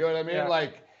buddy. You know what I mean? Yeah.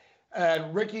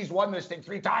 And Ricky's won this thing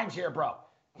 3 times here, bro.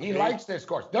 He likes this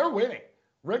course. They're winning.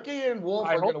 Ricky and Wolff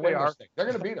are going to win this thing. They're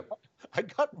going to beat him. I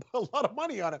got a lot of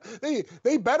money on it.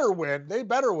 They better win. They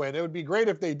better win. It would be great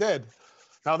if they did.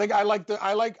 Now,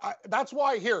 that's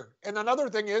why here. And another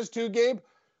thing is too, Gabe,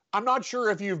 I'm not sure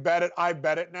if you've bet it. I've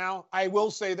bet it now. I will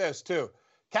say this too.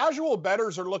 Casual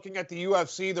bettors are looking at the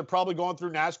UFC. They're probably going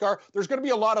through NASCAR. There's going to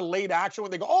be a lot of late action when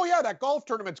they go, oh, yeah, that golf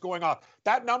tournament's going off.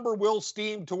 That number will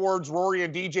steam towards Rory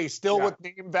and DJ still with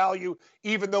name value,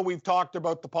 even though we've talked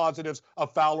about the positives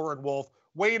of Fowler and Wolff.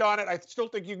 Wait on it. I still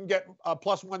think you can get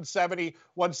plus 170,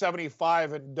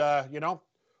 175, and,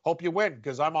 hope you win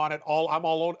because I'm on it. I'm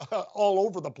all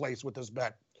over the place with this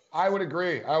bet. I would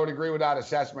agree. I would agree with that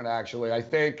assessment, actually. I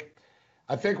think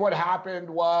what happened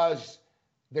was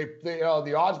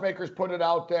the odds makers put it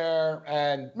out there,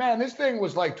 and man, this thing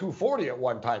was like 240 at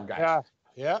one time, guys.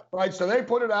 Yeah. Right. So they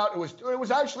put it out. It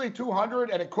was actually 200,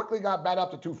 and it quickly got bet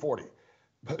up to 240.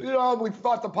 But, we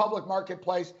thought the public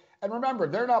marketplace, and remember,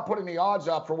 they're not putting the odds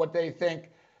up for what they think.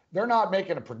 They're not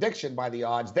making a prediction by the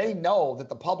odds. They know that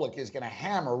the public is going to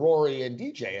hammer Rory and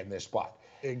DJ in this spot.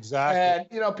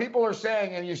 Exactly. And, people are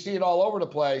saying, and you see it all over the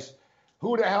place,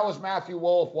 who the hell is Matthew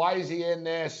Wolff? Why is he in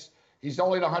this? He's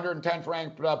only the 110th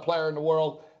ranked player in the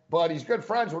world, but he's good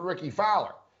friends with Ricky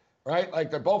Fowler. right?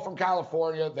 Like they're both from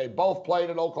California. They both played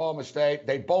at Oklahoma State.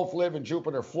 They both live in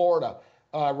Jupiter, Florida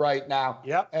right now.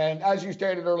 Yep. And as you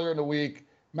stated earlier in the week,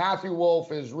 Matthew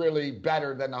Wolff is really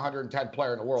better than the 110th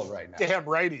player in the world right now. Damn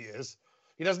right he is.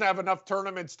 He doesn't have enough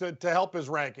tournaments to help his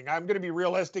ranking. I'm going to be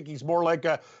realistic. He's more like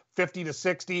a 50 to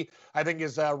 60. I think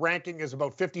his ranking is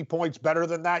about 50 points better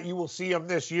than that. You will see him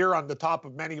this year on the top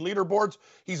of many leaderboards.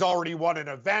 He's already won an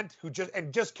event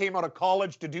just came out of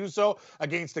college to do so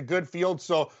against a good field.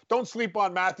 So don't sleep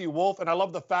on Matthew Wolff. And I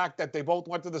love the fact that they both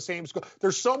went to the same school.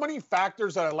 There's so many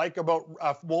factors that I like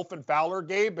about Wolff and Fowler,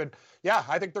 Gabe. And yeah,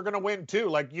 I think they're going to win too.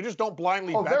 Like you just don't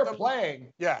blindly bet they're them. playing.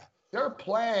 Yeah. They're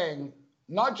playing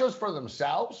not just for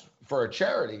themselves, for a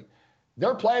charity.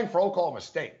 They're playing for Oklahoma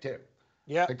State too.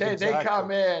 Yeah, like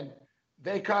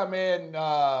they come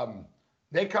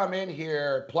in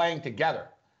here playing together.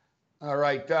 All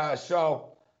right,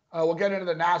 so we'll get into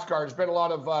the NASCAR. There's been a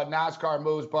lot of NASCAR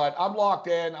moves, but I'm locked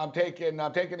in. I'm taking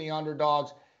the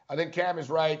underdogs. I think Cam is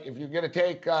right. If you're gonna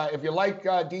take, if you like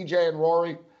DJ and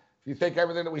Rory, if you think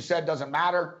everything that we said doesn't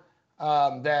matter,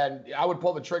 then I would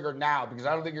pull the trigger now because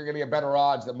I don't think you're going to get better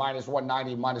odds than minus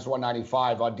 190, minus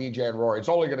 195 on DJ and Rory. It's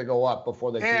only going to go up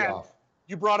before they tee off.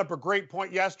 You brought up a great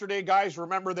point yesterday, guys.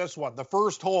 Remember this one, the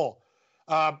first hole.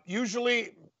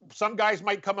 Usually some guys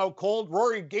might come out cold.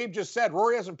 Gabe just said,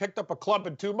 Rory hasn't picked up a club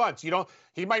in 2 months.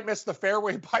 He might miss the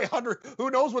fairway by 100.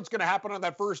 Who knows what's going to happen on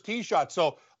that first tee shot?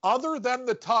 So other than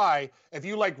the tie, if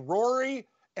you like Rory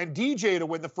and DJ to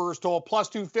win the first hole, plus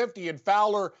 250, and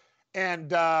Fowler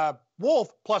and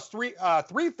Wolff plus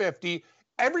 350.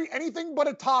 Anything but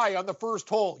a tie on the first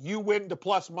hole, you win to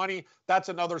plus money. That's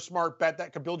another smart bet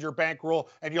that can build your bankroll,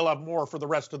 and you'll have more for the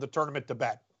rest of the tournament to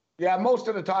bet. Yeah, most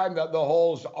of the time the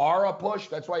holes are a push.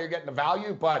 That's why you're getting the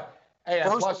value. But hey,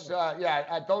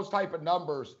 at those type of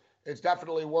numbers, it's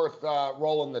definitely worth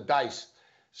rolling the dice.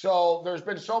 So there's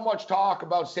been so much talk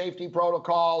about safety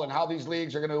protocol and how these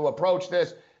leagues are going to approach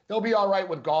this. They'll be all right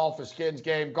with golf, a skins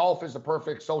game. Golf is the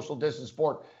perfect social distance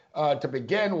sport to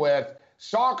begin with.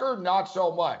 Soccer, not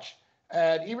so much.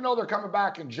 And even though they're coming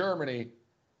back in Germany,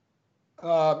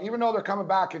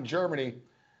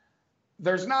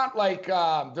 there's not like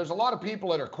there's a lot of people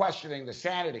that are questioning the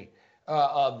sanity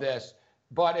of this.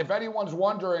 But if anyone's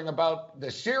wondering about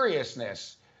the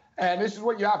seriousness, and this is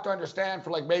what you have to understand for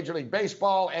like Major League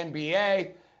Baseball,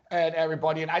 NBA, and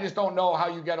everybody, and I just don't know how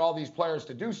you get all these players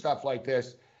to do stuff like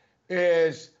this,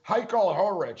 is Heiko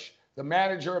Horich, the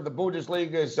manager of the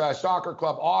Bundesliga's soccer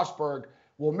club Augsburg,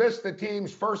 will miss the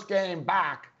team's first game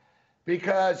back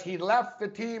because he left the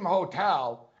team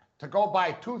hotel to go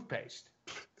buy toothpaste.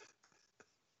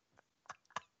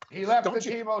 He left the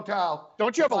team hotel.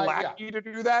 Don't you have a lackey to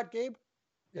do that, Gabe?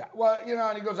 Yeah. Well,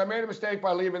 and he goes, I made a mistake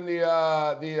by leaving the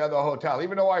hotel.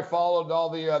 Even though I followed all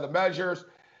the measures,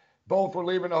 both were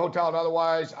leaving the hotel, and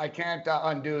otherwise I can't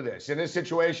undo this. In this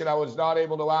situation, I was not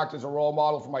able to act as a role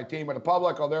model for my team and the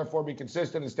public. I'll therefore be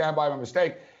consistent and stand by my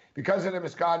mistake. Because of the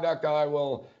misconduct, I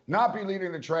will not be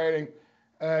leading the training,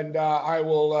 and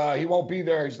he won't be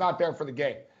there. He's not there for the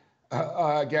game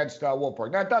against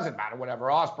Wolfsburg. Now, it doesn't matter,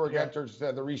 whatever. Augsburg enters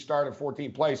the restart at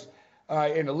 14th place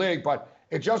in the league, but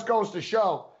it just goes to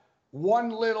show one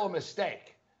little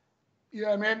mistake. You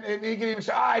know what I mean? And he can even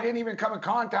say, I didn't even come in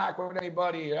contact with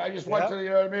anybody. I just went to, you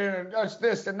know what I mean, and just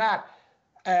this and that.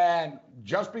 And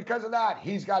just because of that,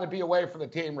 he's got to be away from the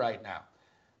team right now.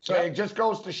 So it just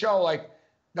goes to show, like,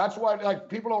 that's what, like,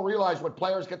 people don't realize what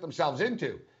players get themselves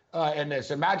into in this.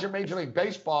 Imagine Major League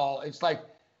Baseball. It's like,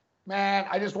 man,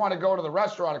 I just want to go to the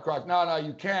restaurant across. No,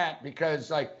 you can't because,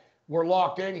 like, we're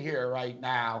locked in here right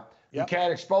now. We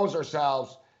can't expose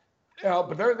ourselves.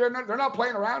 But they're not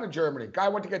playing around in Germany. Guy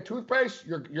went to get toothpaste,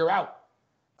 you're out.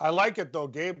 I like it, though,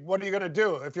 Gabe. What are you going to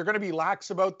do? If you're going to be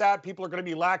lax about that, people are going to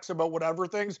be lax about whatever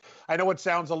things. I know it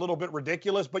sounds a little bit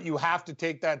ridiculous, but you have to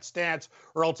take that stance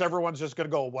or else everyone's just going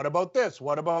to go, what about this?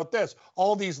 What about this?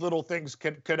 All these little things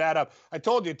could add up. I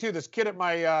told you, too, this kid at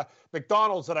my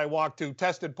McDonald's that I walked to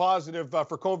tested positive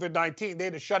for COVID-19. They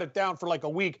had to shut it down for like a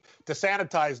week to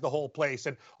sanitize the whole place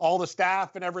and all the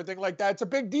staff and everything like that. It's a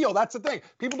big deal. That's the thing.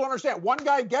 People don't understand. One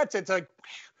guy gets it. It's like,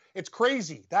 it's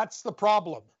crazy. That's the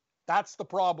problem. That's the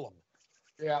problem.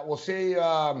 Yeah, we'll see.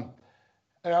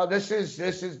 This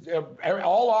is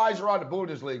all eyes are on the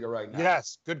Bundesliga right now.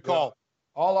 Yes, good call.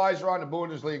 Yeah. All eyes are on the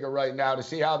Bundesliga right now to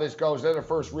see how this goes. They're the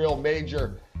first real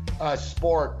major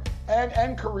sport,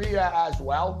 and Korea as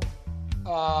well.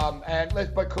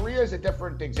 But Korea is a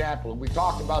different example. We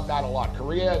talked about that a lot.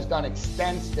 Korea has done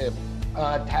extensive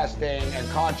testing and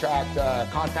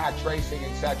contact tracing,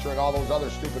 etc., and all those other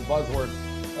stupid buzzwords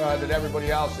that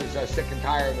everybody else is sick and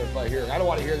tired of hearing. I don't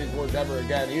want to hear these words ever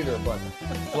again either, but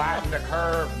flatten the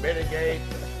curve, mitigate,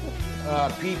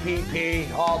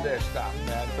 PPP, all this stuff,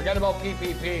 man. Forget about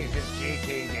PPPs, it's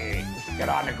GTD. Get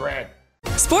on the grid.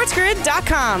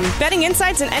 SportsGrid.com. Betting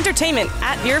insights and entertainment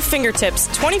at your fingertips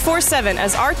 24/7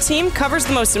 as our team covers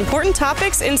the most important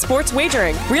topics in sports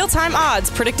wagering. Real-time odds,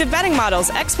 predictive betting models,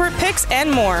 expert picks,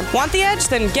 and more. Want the edge?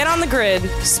 Then get on the grid.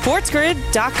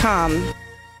 SportsGrid.com.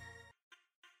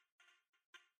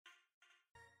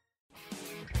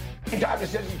 Time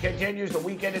decision continues, the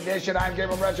weekend edition. I'm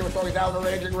Gabriel Brescia. We're throwing down the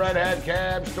Raging Redhead,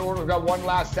 Cam Stewart. We've got one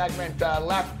last segment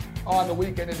left on the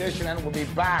weekend edition, and we'll be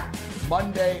back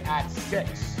Monday at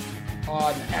 6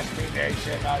 on SB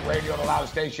Nation, radio, the loud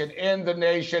station in the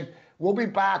nation. We'll be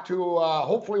back to,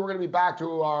 hopefully we're going to be back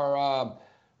to our,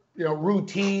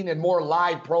 routine and more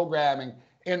live programming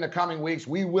in the coming weeks.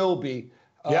 We will be,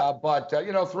 but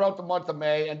throughout the month of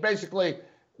May, and basically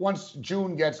once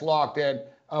June gets locked in,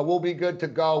 we'll be good to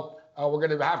go. We're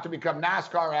going to have to become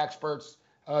NASCAR experts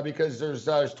because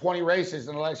there's 20 races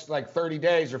in the next 30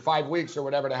 days or 5 weeks or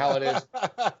whatever the hell it is,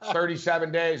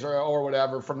 37 days or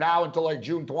whatever. From now until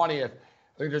June 20th,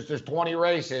 I think there's 20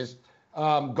 races.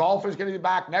 Golf is going to be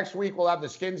back next week. We'll have the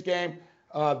Skins game,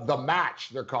 the match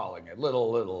they're calling it,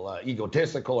 little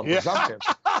egotistical and presumptive.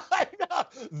 I know.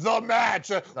 The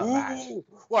match. Match.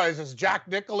 What is this? Jack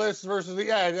Nicklaus versus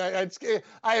the?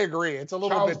 I agree. It's a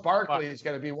little Charles bit. Barkley is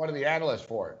going to be one of the analysts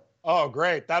for it. Oh,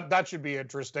 great. That should be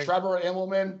interesting. Trevor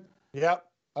Immelman. Yep.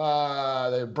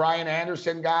 The Brian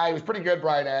Anderson guy. He was pretty good,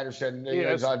 Brian Anderson. He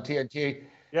was on TNT.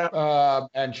 Yeah.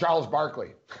 And Charles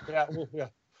Barkley. Yeah.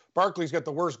 Barkley's got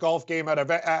the worst golf game out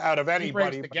of anybody. He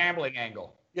brings the gambling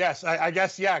angle. Yes, I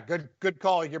guess, yeah, good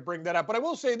call. You bring that up. But I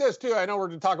will say this, too. I know we're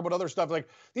going to talk about other stuff. Like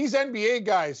these NBA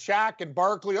guys, Shaq and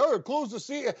Barkley, close the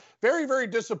season. Very, very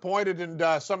disappointed in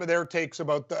some of their takes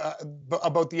about the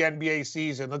NBA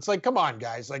season. It's like, come on,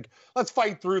 guys. Like, let's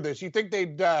fight through this. You think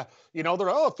they'd, they're,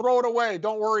 throw it away.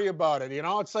 Don't worry about it.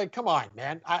 It's like, come on,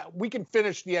 man. We can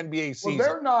finish the NBA season. Well,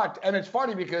 they're not. And it's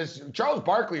funny because Charles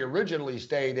Barkley originally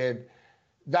stated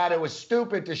that it was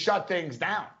stupid to shut things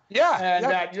down. Yeah. And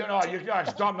that,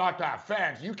 it's dumb not to have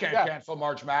fans. You can't cancel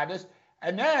March Madness.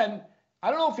 And then,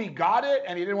 I don't know if he got it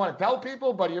and he didn't want to tell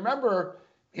people, but you remember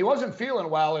he wasn't feeling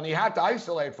well and he had to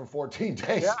isolate for 14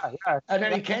 days. Yeah. And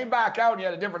then he came back out and he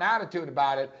had a different attitude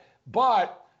about it.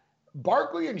 But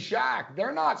Barkley and Shaq,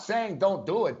 they're not saying don't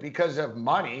do it because of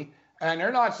money. And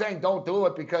they're not saying don't do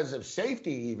it because of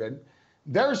safety even.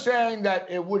 They're saying that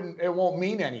it won't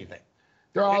mean anything.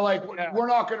 They're all like, we're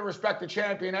not going to respect the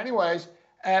champion anyways.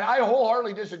 And I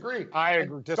wholeheartedly disagree.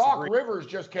 Doc Rivers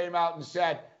just came out and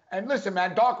said, and listen,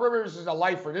 man, Doc Rivers is a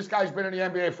lifer. This guy's been in the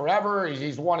NBA forever.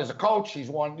 He's won as a coach. He's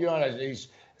won,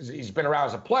 he's been around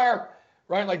as a player,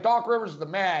 right? Like Doc Rivers is the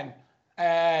man.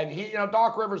 And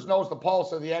Doc Rivers knows the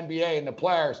pulse of the NBA and the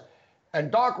players.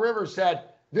 And Doc Rivers said,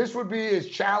 this would be as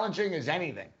challenging as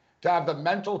anything to have the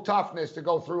mental toughness to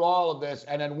go through all of this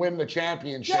and then win the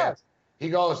championship. Yes. He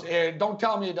goes, don't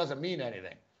tell me it doesn't mean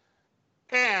anything.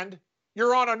 And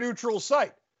you're on a neutral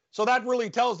site. So that really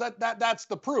tells that's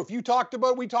the proof. We talked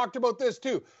about this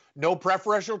too. No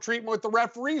preferential treatment with the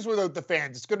referees without the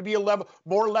fans. It's going to be a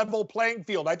more level playing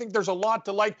field. I think there's a lot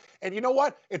to like. And you know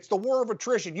what? It's the war of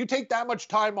attrition. You take that much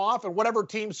time off and whatever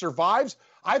team survives,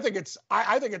 I think it's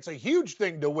a huge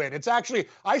thing to win. It's actually,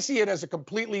 I see it as a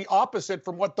completely opposite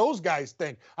from what those guys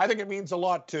think. I think it means a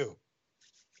lot too.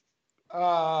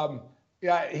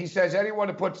 He says anyone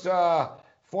who puts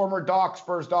former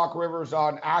Spurs Doc Rivers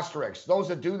on asterisks. Those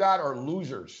that do that are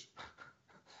losers.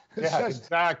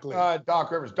 Exactly.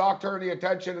 Doc Rivers. Doc turned the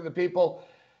attention to the people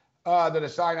that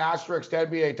assign asterisks to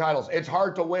NBA titles. It's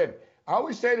hard to win. I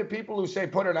always say to people who say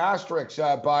put an asterisk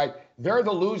by, they're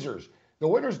the losers. The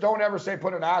winners don't ever say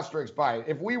put an asterisk by it.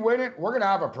 If we win it, we're going to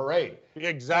have a parade.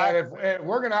 Exactly.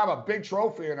 We're going to have a big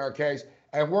trophy in our case.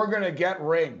 And we're going to get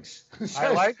rings. I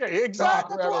like it.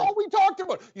 Exactly. That's all we talked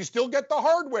about. You still get the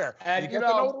hardware. And you get the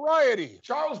notoriety.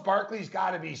 Charles Barkley's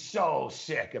got to be so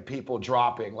sick of people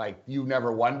dropping like you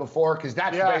never won before, because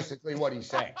that's basically what he's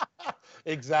saying.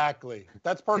 Exactly.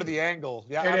 That's part of the angle.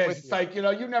 Yeah, it is. It's like, you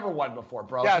never won before,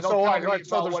 bro. Yeah, so there's what going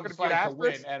it's like to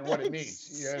win and what it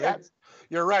means. You know?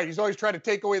 You're right. He's always trying to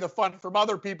take away the fun from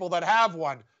other people that have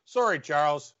won. Sorry,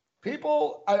 Charles.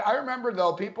 People, I remember,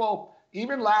 though,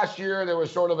 even last year, there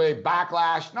was sort of a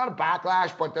backlash, not a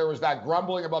backlash, but there was that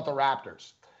grumbling about the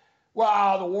Raptors.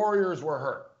 Well, the Warriors were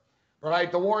hurt, right?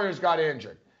 The Warriors got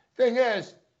injured. Thing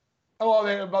is,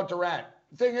 about Durant.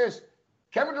 Thing is,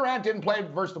 Kevin Durant didn't play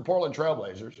versus the Portland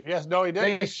Trailblazers. Yes, no, he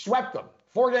didn't. They swept them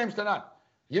 4-0.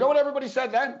 You know what everybody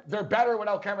said then? They're better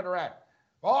without Kevin Durant.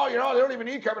 Oh, they don't even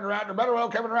need Kevin Durant. They're better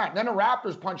without Kevin Durant. And then the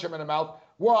Raptors punch him in the mouth.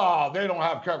 Well, they don't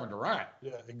have Kevin Durant.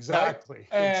 Yeah, exactly.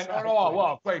 Right? And exactly.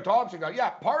 Klay Thompson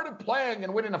got, part of playing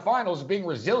and winning the finals is being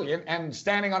resilient and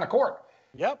standing on a court.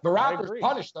 Yep. The Raptors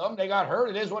punished them. They got hurt.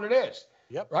 It is what it is.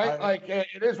 Yep. Right?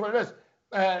 It is what it is.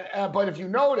 But if you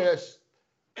notice,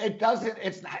 it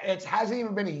hasn't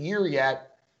even been a year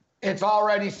yet. It's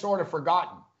already sort of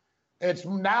forgotten. It's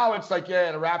like, the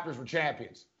Raptors were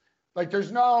champions. Like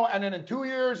there's no, and then in 2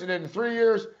 years, and then in 3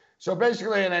 years. So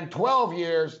basically, and then 12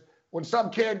 years, when some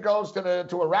kid goes to a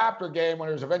Raptor game, when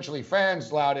there's eventually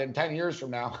fans allowed in 10 years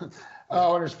from now,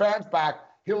 when there's fans back,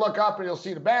 he'll look up and he'll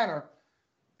see the banner.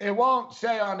 It won't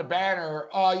say on the banner,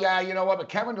 oh yeah, you know what, but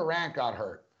Kevin Durant got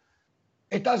hurt.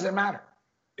 It doesn't matter.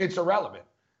 It's irrelevant.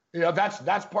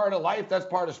 That's part of life. That's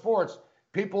part of sports.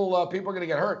 People are going to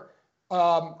get hurt.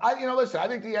 Listen, I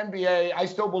think the NBA, I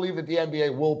still believe that the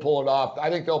NBA will pull it off. I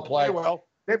think they'll play. Well,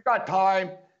 they've got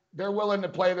time. They're willing to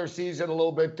play their season a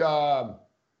little bit.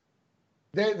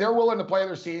 They're willing to play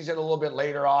their season a little bit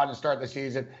later on and start the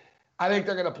season. I think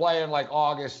they're going to play in like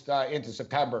August into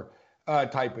September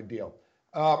type of deal.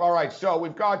 All right, so we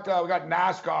got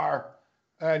NASCAR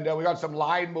and we got some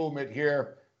line movement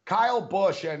here. Kyle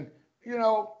Busch, and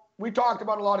we talked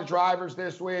about a lot of drivers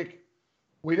this week.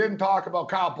 We didn't talk about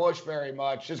Kyle Busch very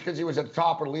much just because he was at the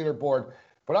top of the leaderboard.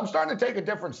 But I'm starting to take a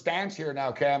different stance here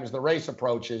now, Cam, as the race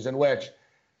approaches, in which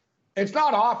it's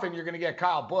not often you're going to get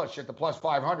Kyle Busch at the plus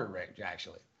 500 range,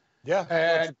 actually. Yeah.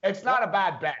 And it's not a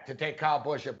bad bet to take Kyle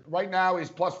Busch. Right now,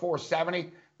 he's plus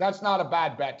 470. That's not a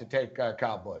bad bet to take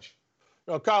Kyle Busch.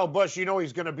 Well, Kyle Busch,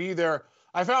 he's going to be there.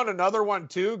 I found another one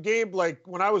too, Gabe, like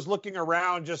when I was looking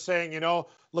around just saying,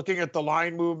 looking at the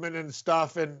line movement and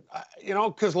stuff. And,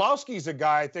 Kozlowski's a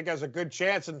guy I think has a good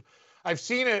chance. And I've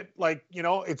seen it like,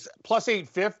 it's plus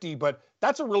 850, but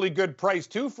that's a really good price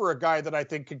too for a guy that I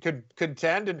think could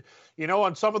contend. And,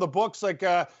 on some of the books, like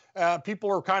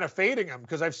people are kind of fading him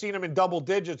because I've seen him in double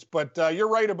digits. But you're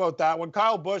right about that one.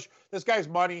 Kyle Busch, this guy's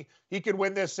money. He could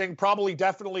win this thing. Probably,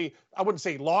 definitely, I wouldn't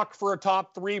say lock for a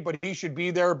top 3, but he should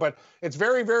be there. But it's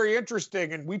very, very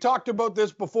interesting. And we talked about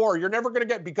this before. You're never going to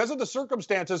get, because of the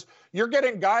circumstances, you're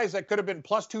getting guys that could have been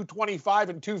plus 225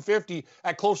 and 250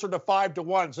 at closer to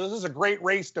 5-1. So this is a great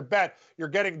race to bet. You're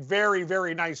getting very,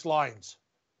 very nice lines.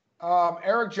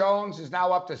 Eric Jones is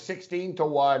now up to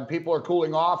 16-1. People are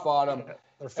cooling off on him.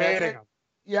 They're fading him.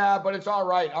 Yeah, but it's all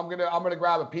right. I'm gonna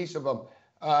grab a piece of him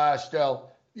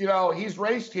still. He's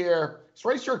raced here. He's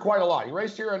raced here quite a lot. He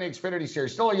raced here in the Xfinity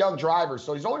Series. Still a young driver,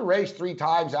 so he's only raced 3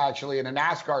 times actually in a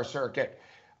NASCAR circuit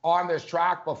on this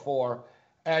track before.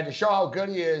 And to show how good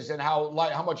he is and how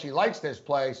much he likes this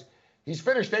place, he's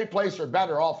finished 8th place or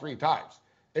better all 3 times,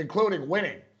 including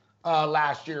winning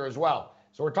last year as well.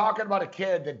 So we're talking about a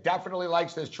kid that definitely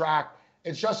likes this track.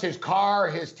 It's just his car,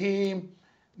 his team,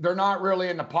 they're not really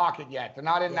in the pocket yet. They're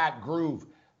not in that groove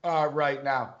right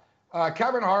now.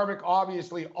 Kevin Harvick,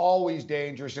 obviously always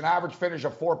dangerous. An average finish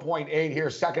of 4.8 here,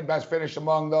 second best finish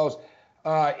among those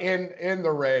in the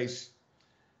race.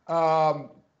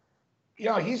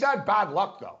 He's had bad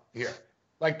luck, though, here.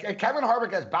 Like, Kevin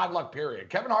Harvick has bad luck,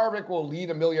 period. Kevin Harvick will lead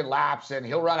 1 million laps and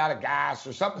he'll run out of gas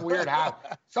or something weird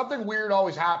happens. Something weird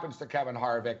always happens to Kevin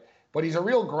Harvick, but he's a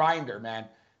real grinder, man.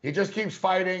 He just keeps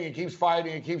fighting and keeps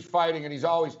fighting and keeps fighting, and he's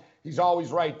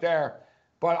always right there.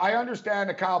 But I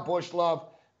understand the Kyle Busch love.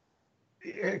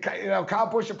 Kyle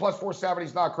Busch at plus 470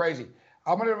 is not crazy.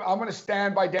 I'm gonna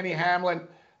stand by Denny Hamlin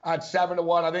at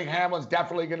 7-1. I think Hamlin's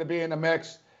definitely going to be in the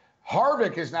mix.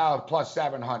 Harvick is now plus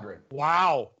 700.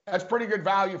 Wow. That's pretty good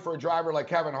value for a driver like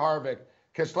Kevin Harvick.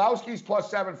 Keselowski's plus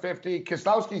 750.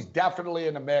 Keselowski's definitely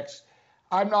in the mix.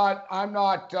 I'm not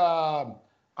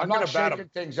shaking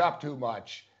things up too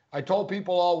much. I told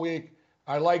people all week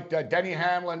I liked Denny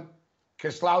Hamlin,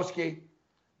 Keselowski,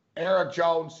 Eric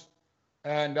Jones,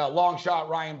 and long shot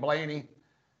Ryan Blaney.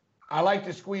 I like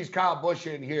to squeeze Kyle Busch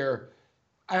in here.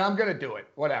 And I'm going to do it,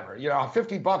 whatever.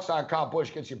 $50 on Kyle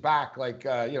Busch gets you back like,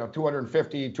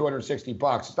 $250,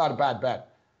 $260. It's not a bad bet.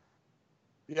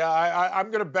 Yeah, I'm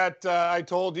going to bet. I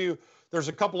told you there's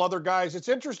a couple other guys. It's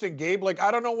interesting, Gabe. Like,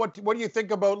 I don't know what do you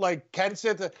think about like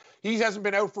Kenseth? He hasn't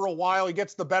been out for a while. He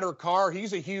gets the better car.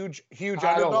 He's a huge underdog.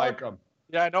 I don't like him.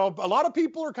 Yeah, I know. A lot of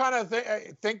people are kind of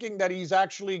thinking that he's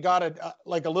actually got a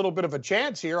little bit of a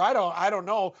chance here. I don't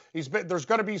know. There's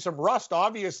going to be some rust,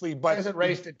 obviously, but he hasn't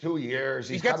raced in 2 years.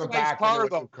 He's coming back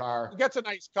into a new car. He gets a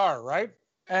nice car, right?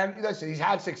 And listen, he's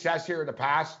had success here in the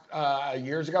past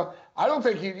years ago. I don't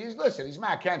think he's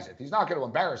Matt Kenseth. He's not going to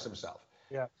embarrass himself.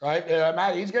 Yeah. Right.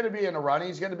 Matt, he's going to be in the run.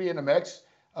 He's going to be in the mix.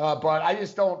 But I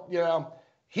just don't.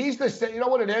 He's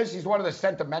what it is. He's one of the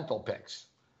sentimental picks.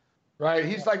 Right?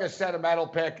 He's like a sentimental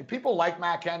pick. People like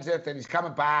Matt Kenseth, and he's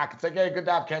coming back. It's like, hey, good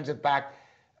to have Kenseth back.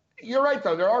 You're right,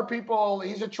 though. There are people,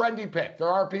 he's a trendy pick. There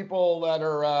are people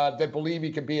that believe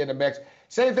he could be in the mix.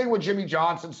 Same thing with Jimmy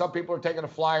Johnson. Some people are taking a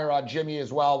flyer on Jimmy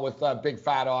as well with big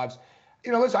fat odds.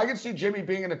 Listen, I can see Jimmy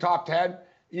being in the top 10,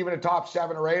 even a top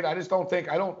 7 or 8. I just don't think,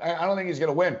 I don't think he's going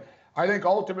to win. I think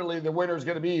ultimately the winner is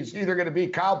going to be, it's either going to be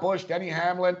Kyle Busch, Denny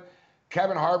Hamlin,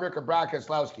 Kevin Harvick, or Brad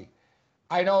Keselowski.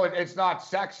 I know it's not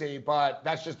sexy, but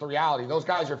that's just the reality. Those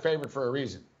guys are favored for a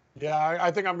reason. Yeah, I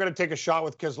think I'm going to take a shot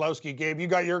with Keselowski, Gabe. You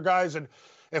got your guys, and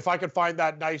if I could find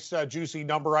that nice, juicy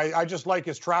number, I just like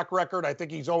his track record. I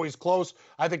think he's always close.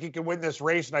 I think he can win this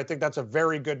race, and I think that's a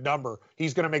very good number.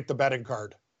 He's going to make the betting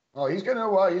card. Oh, he's going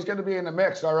to be in the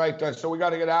mix. All right, so we got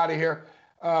to get out of here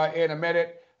in a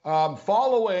minute.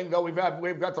 Following, though, we've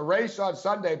got the race on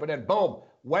Sunday, but then boom,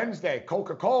 Wednesday,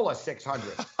 Coca-Cola 600.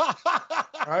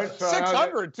 Right? So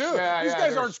 600 too. Yeah, These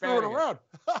guys aren't screwing around.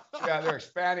 Yeah, they're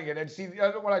expanding it. And see,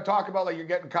 when I talk about like you're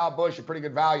getting Kyle Busch at pretty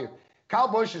good value, Kyle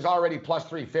Busch is already plus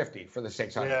 350 for the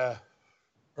 600. Yeah.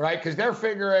 Right? Because they're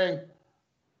figuring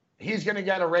he's going to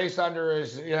get a race under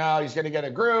his, he's going to get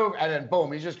a groove, and then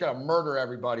boom, he's just going to murder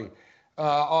everybody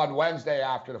on Wednesday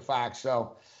after the fact.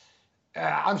 So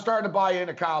I'm starting to buy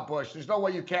into Kyle Busch. There's no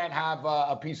way you can't have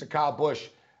a piece of Kyle Busch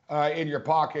in your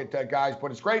pocket, guys.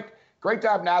 But it's great to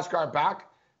have NASCAR back.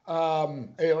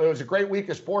 It was a great week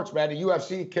of sports, man. The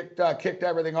UFC kicked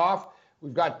everything off.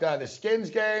 We've got the Skins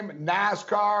game,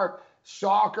 NASCAR,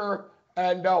 soccer,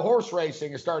 and horse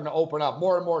racing is starting to open up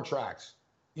more and more tracks.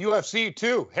 UFC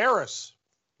too. Harris,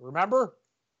 remember?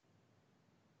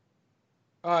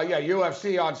 Yeah,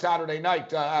 UFC on Saturday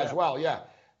night as well. Yeah,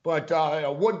 but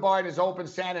Woodbine is open.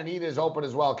 Santa Anita is open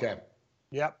as well, Ken.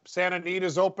 Yep, Santa Anita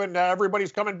is open.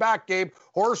 Everybody's coming back, Gabe.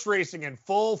 Horse racing in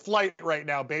full flight right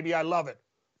now, baby. I love it.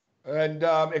 And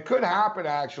it could happen,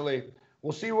 actually.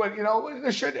 We'll see what,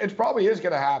 it probably is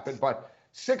going to happen. But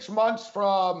 6 months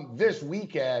from this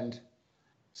weekend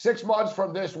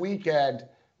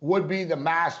would be the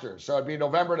Masters. So it'd be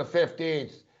November the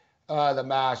 15th, the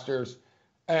Masters.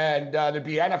 And there'd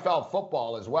be NFL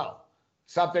football as well.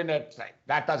 Something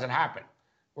that doesn't happen,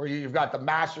 where you've got the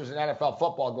Masters and NFL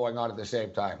football going on at the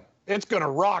same time. It's going to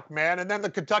rock, man. And then the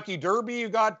Kentucky Derby you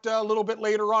got a little bit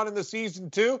later on in the season,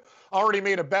 too. Already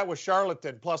made a bet with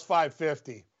Charlatan, plus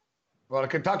 550. Well, the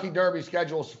Kentucky Derby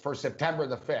schedules for September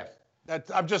the 5th.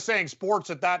 I'm just saying sports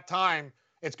at that time,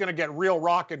 it's going to get real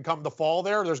rocking come the fall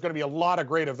there. There's going to be a lot of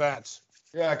great events.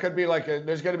 Yeah, it could be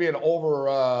there's going to be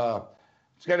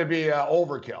it's going to be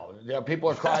overkill. People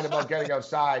are crying about getting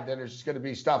outside. Then there's just going to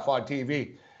be stuff on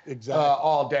TV. Exactly.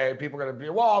 All day. People are going to be,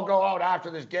 I'll go out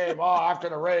after this game, after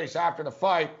the race, after the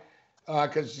fight,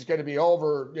 because it's going to be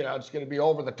over, it's going to be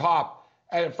over the top.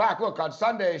 And in fact, look, on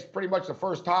Sunday is pretty much the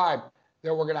first time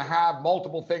that we're going to have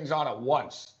multiple things on at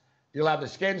once. You'll have the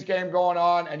Skins game going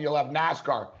on, and you'll have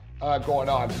NASCAR going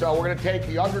on. So we're going to take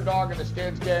the underdog in the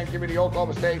Skins game, give me the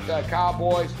Oklahoma State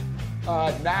Cowboys,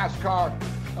 NASCAR.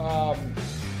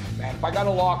 Man, if I got to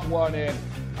lock one in,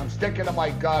 I'm sticking to my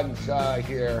guns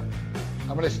here.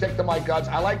 I'm going to stick to my guns.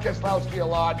 I like Keselowski a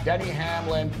lot. Denny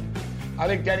Hamlin. I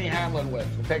think Denny Hamlin wins.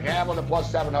 We'll take Hamlin at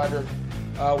plus 700.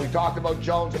 We talked about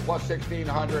Jones at plus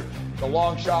 1,600. The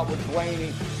long shot with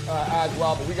Blaney as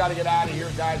well. But we got to get out of here,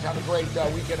 guys. Have a great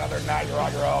weekend. Other than that, you're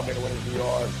on your own. May the winners be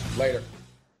yours. Later.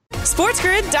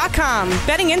 SportsGrid.com.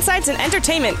 Betting insights and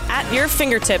entertainment at your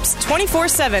fingertips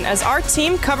 24/7 as our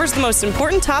team covers the most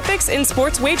important topics in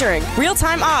sports wagering.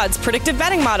 Real-time odds, predictive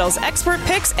betting models, expert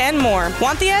picks, and more.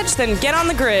 Want the edge? Then get on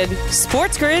the grid.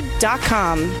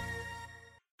 SportsGrid.com.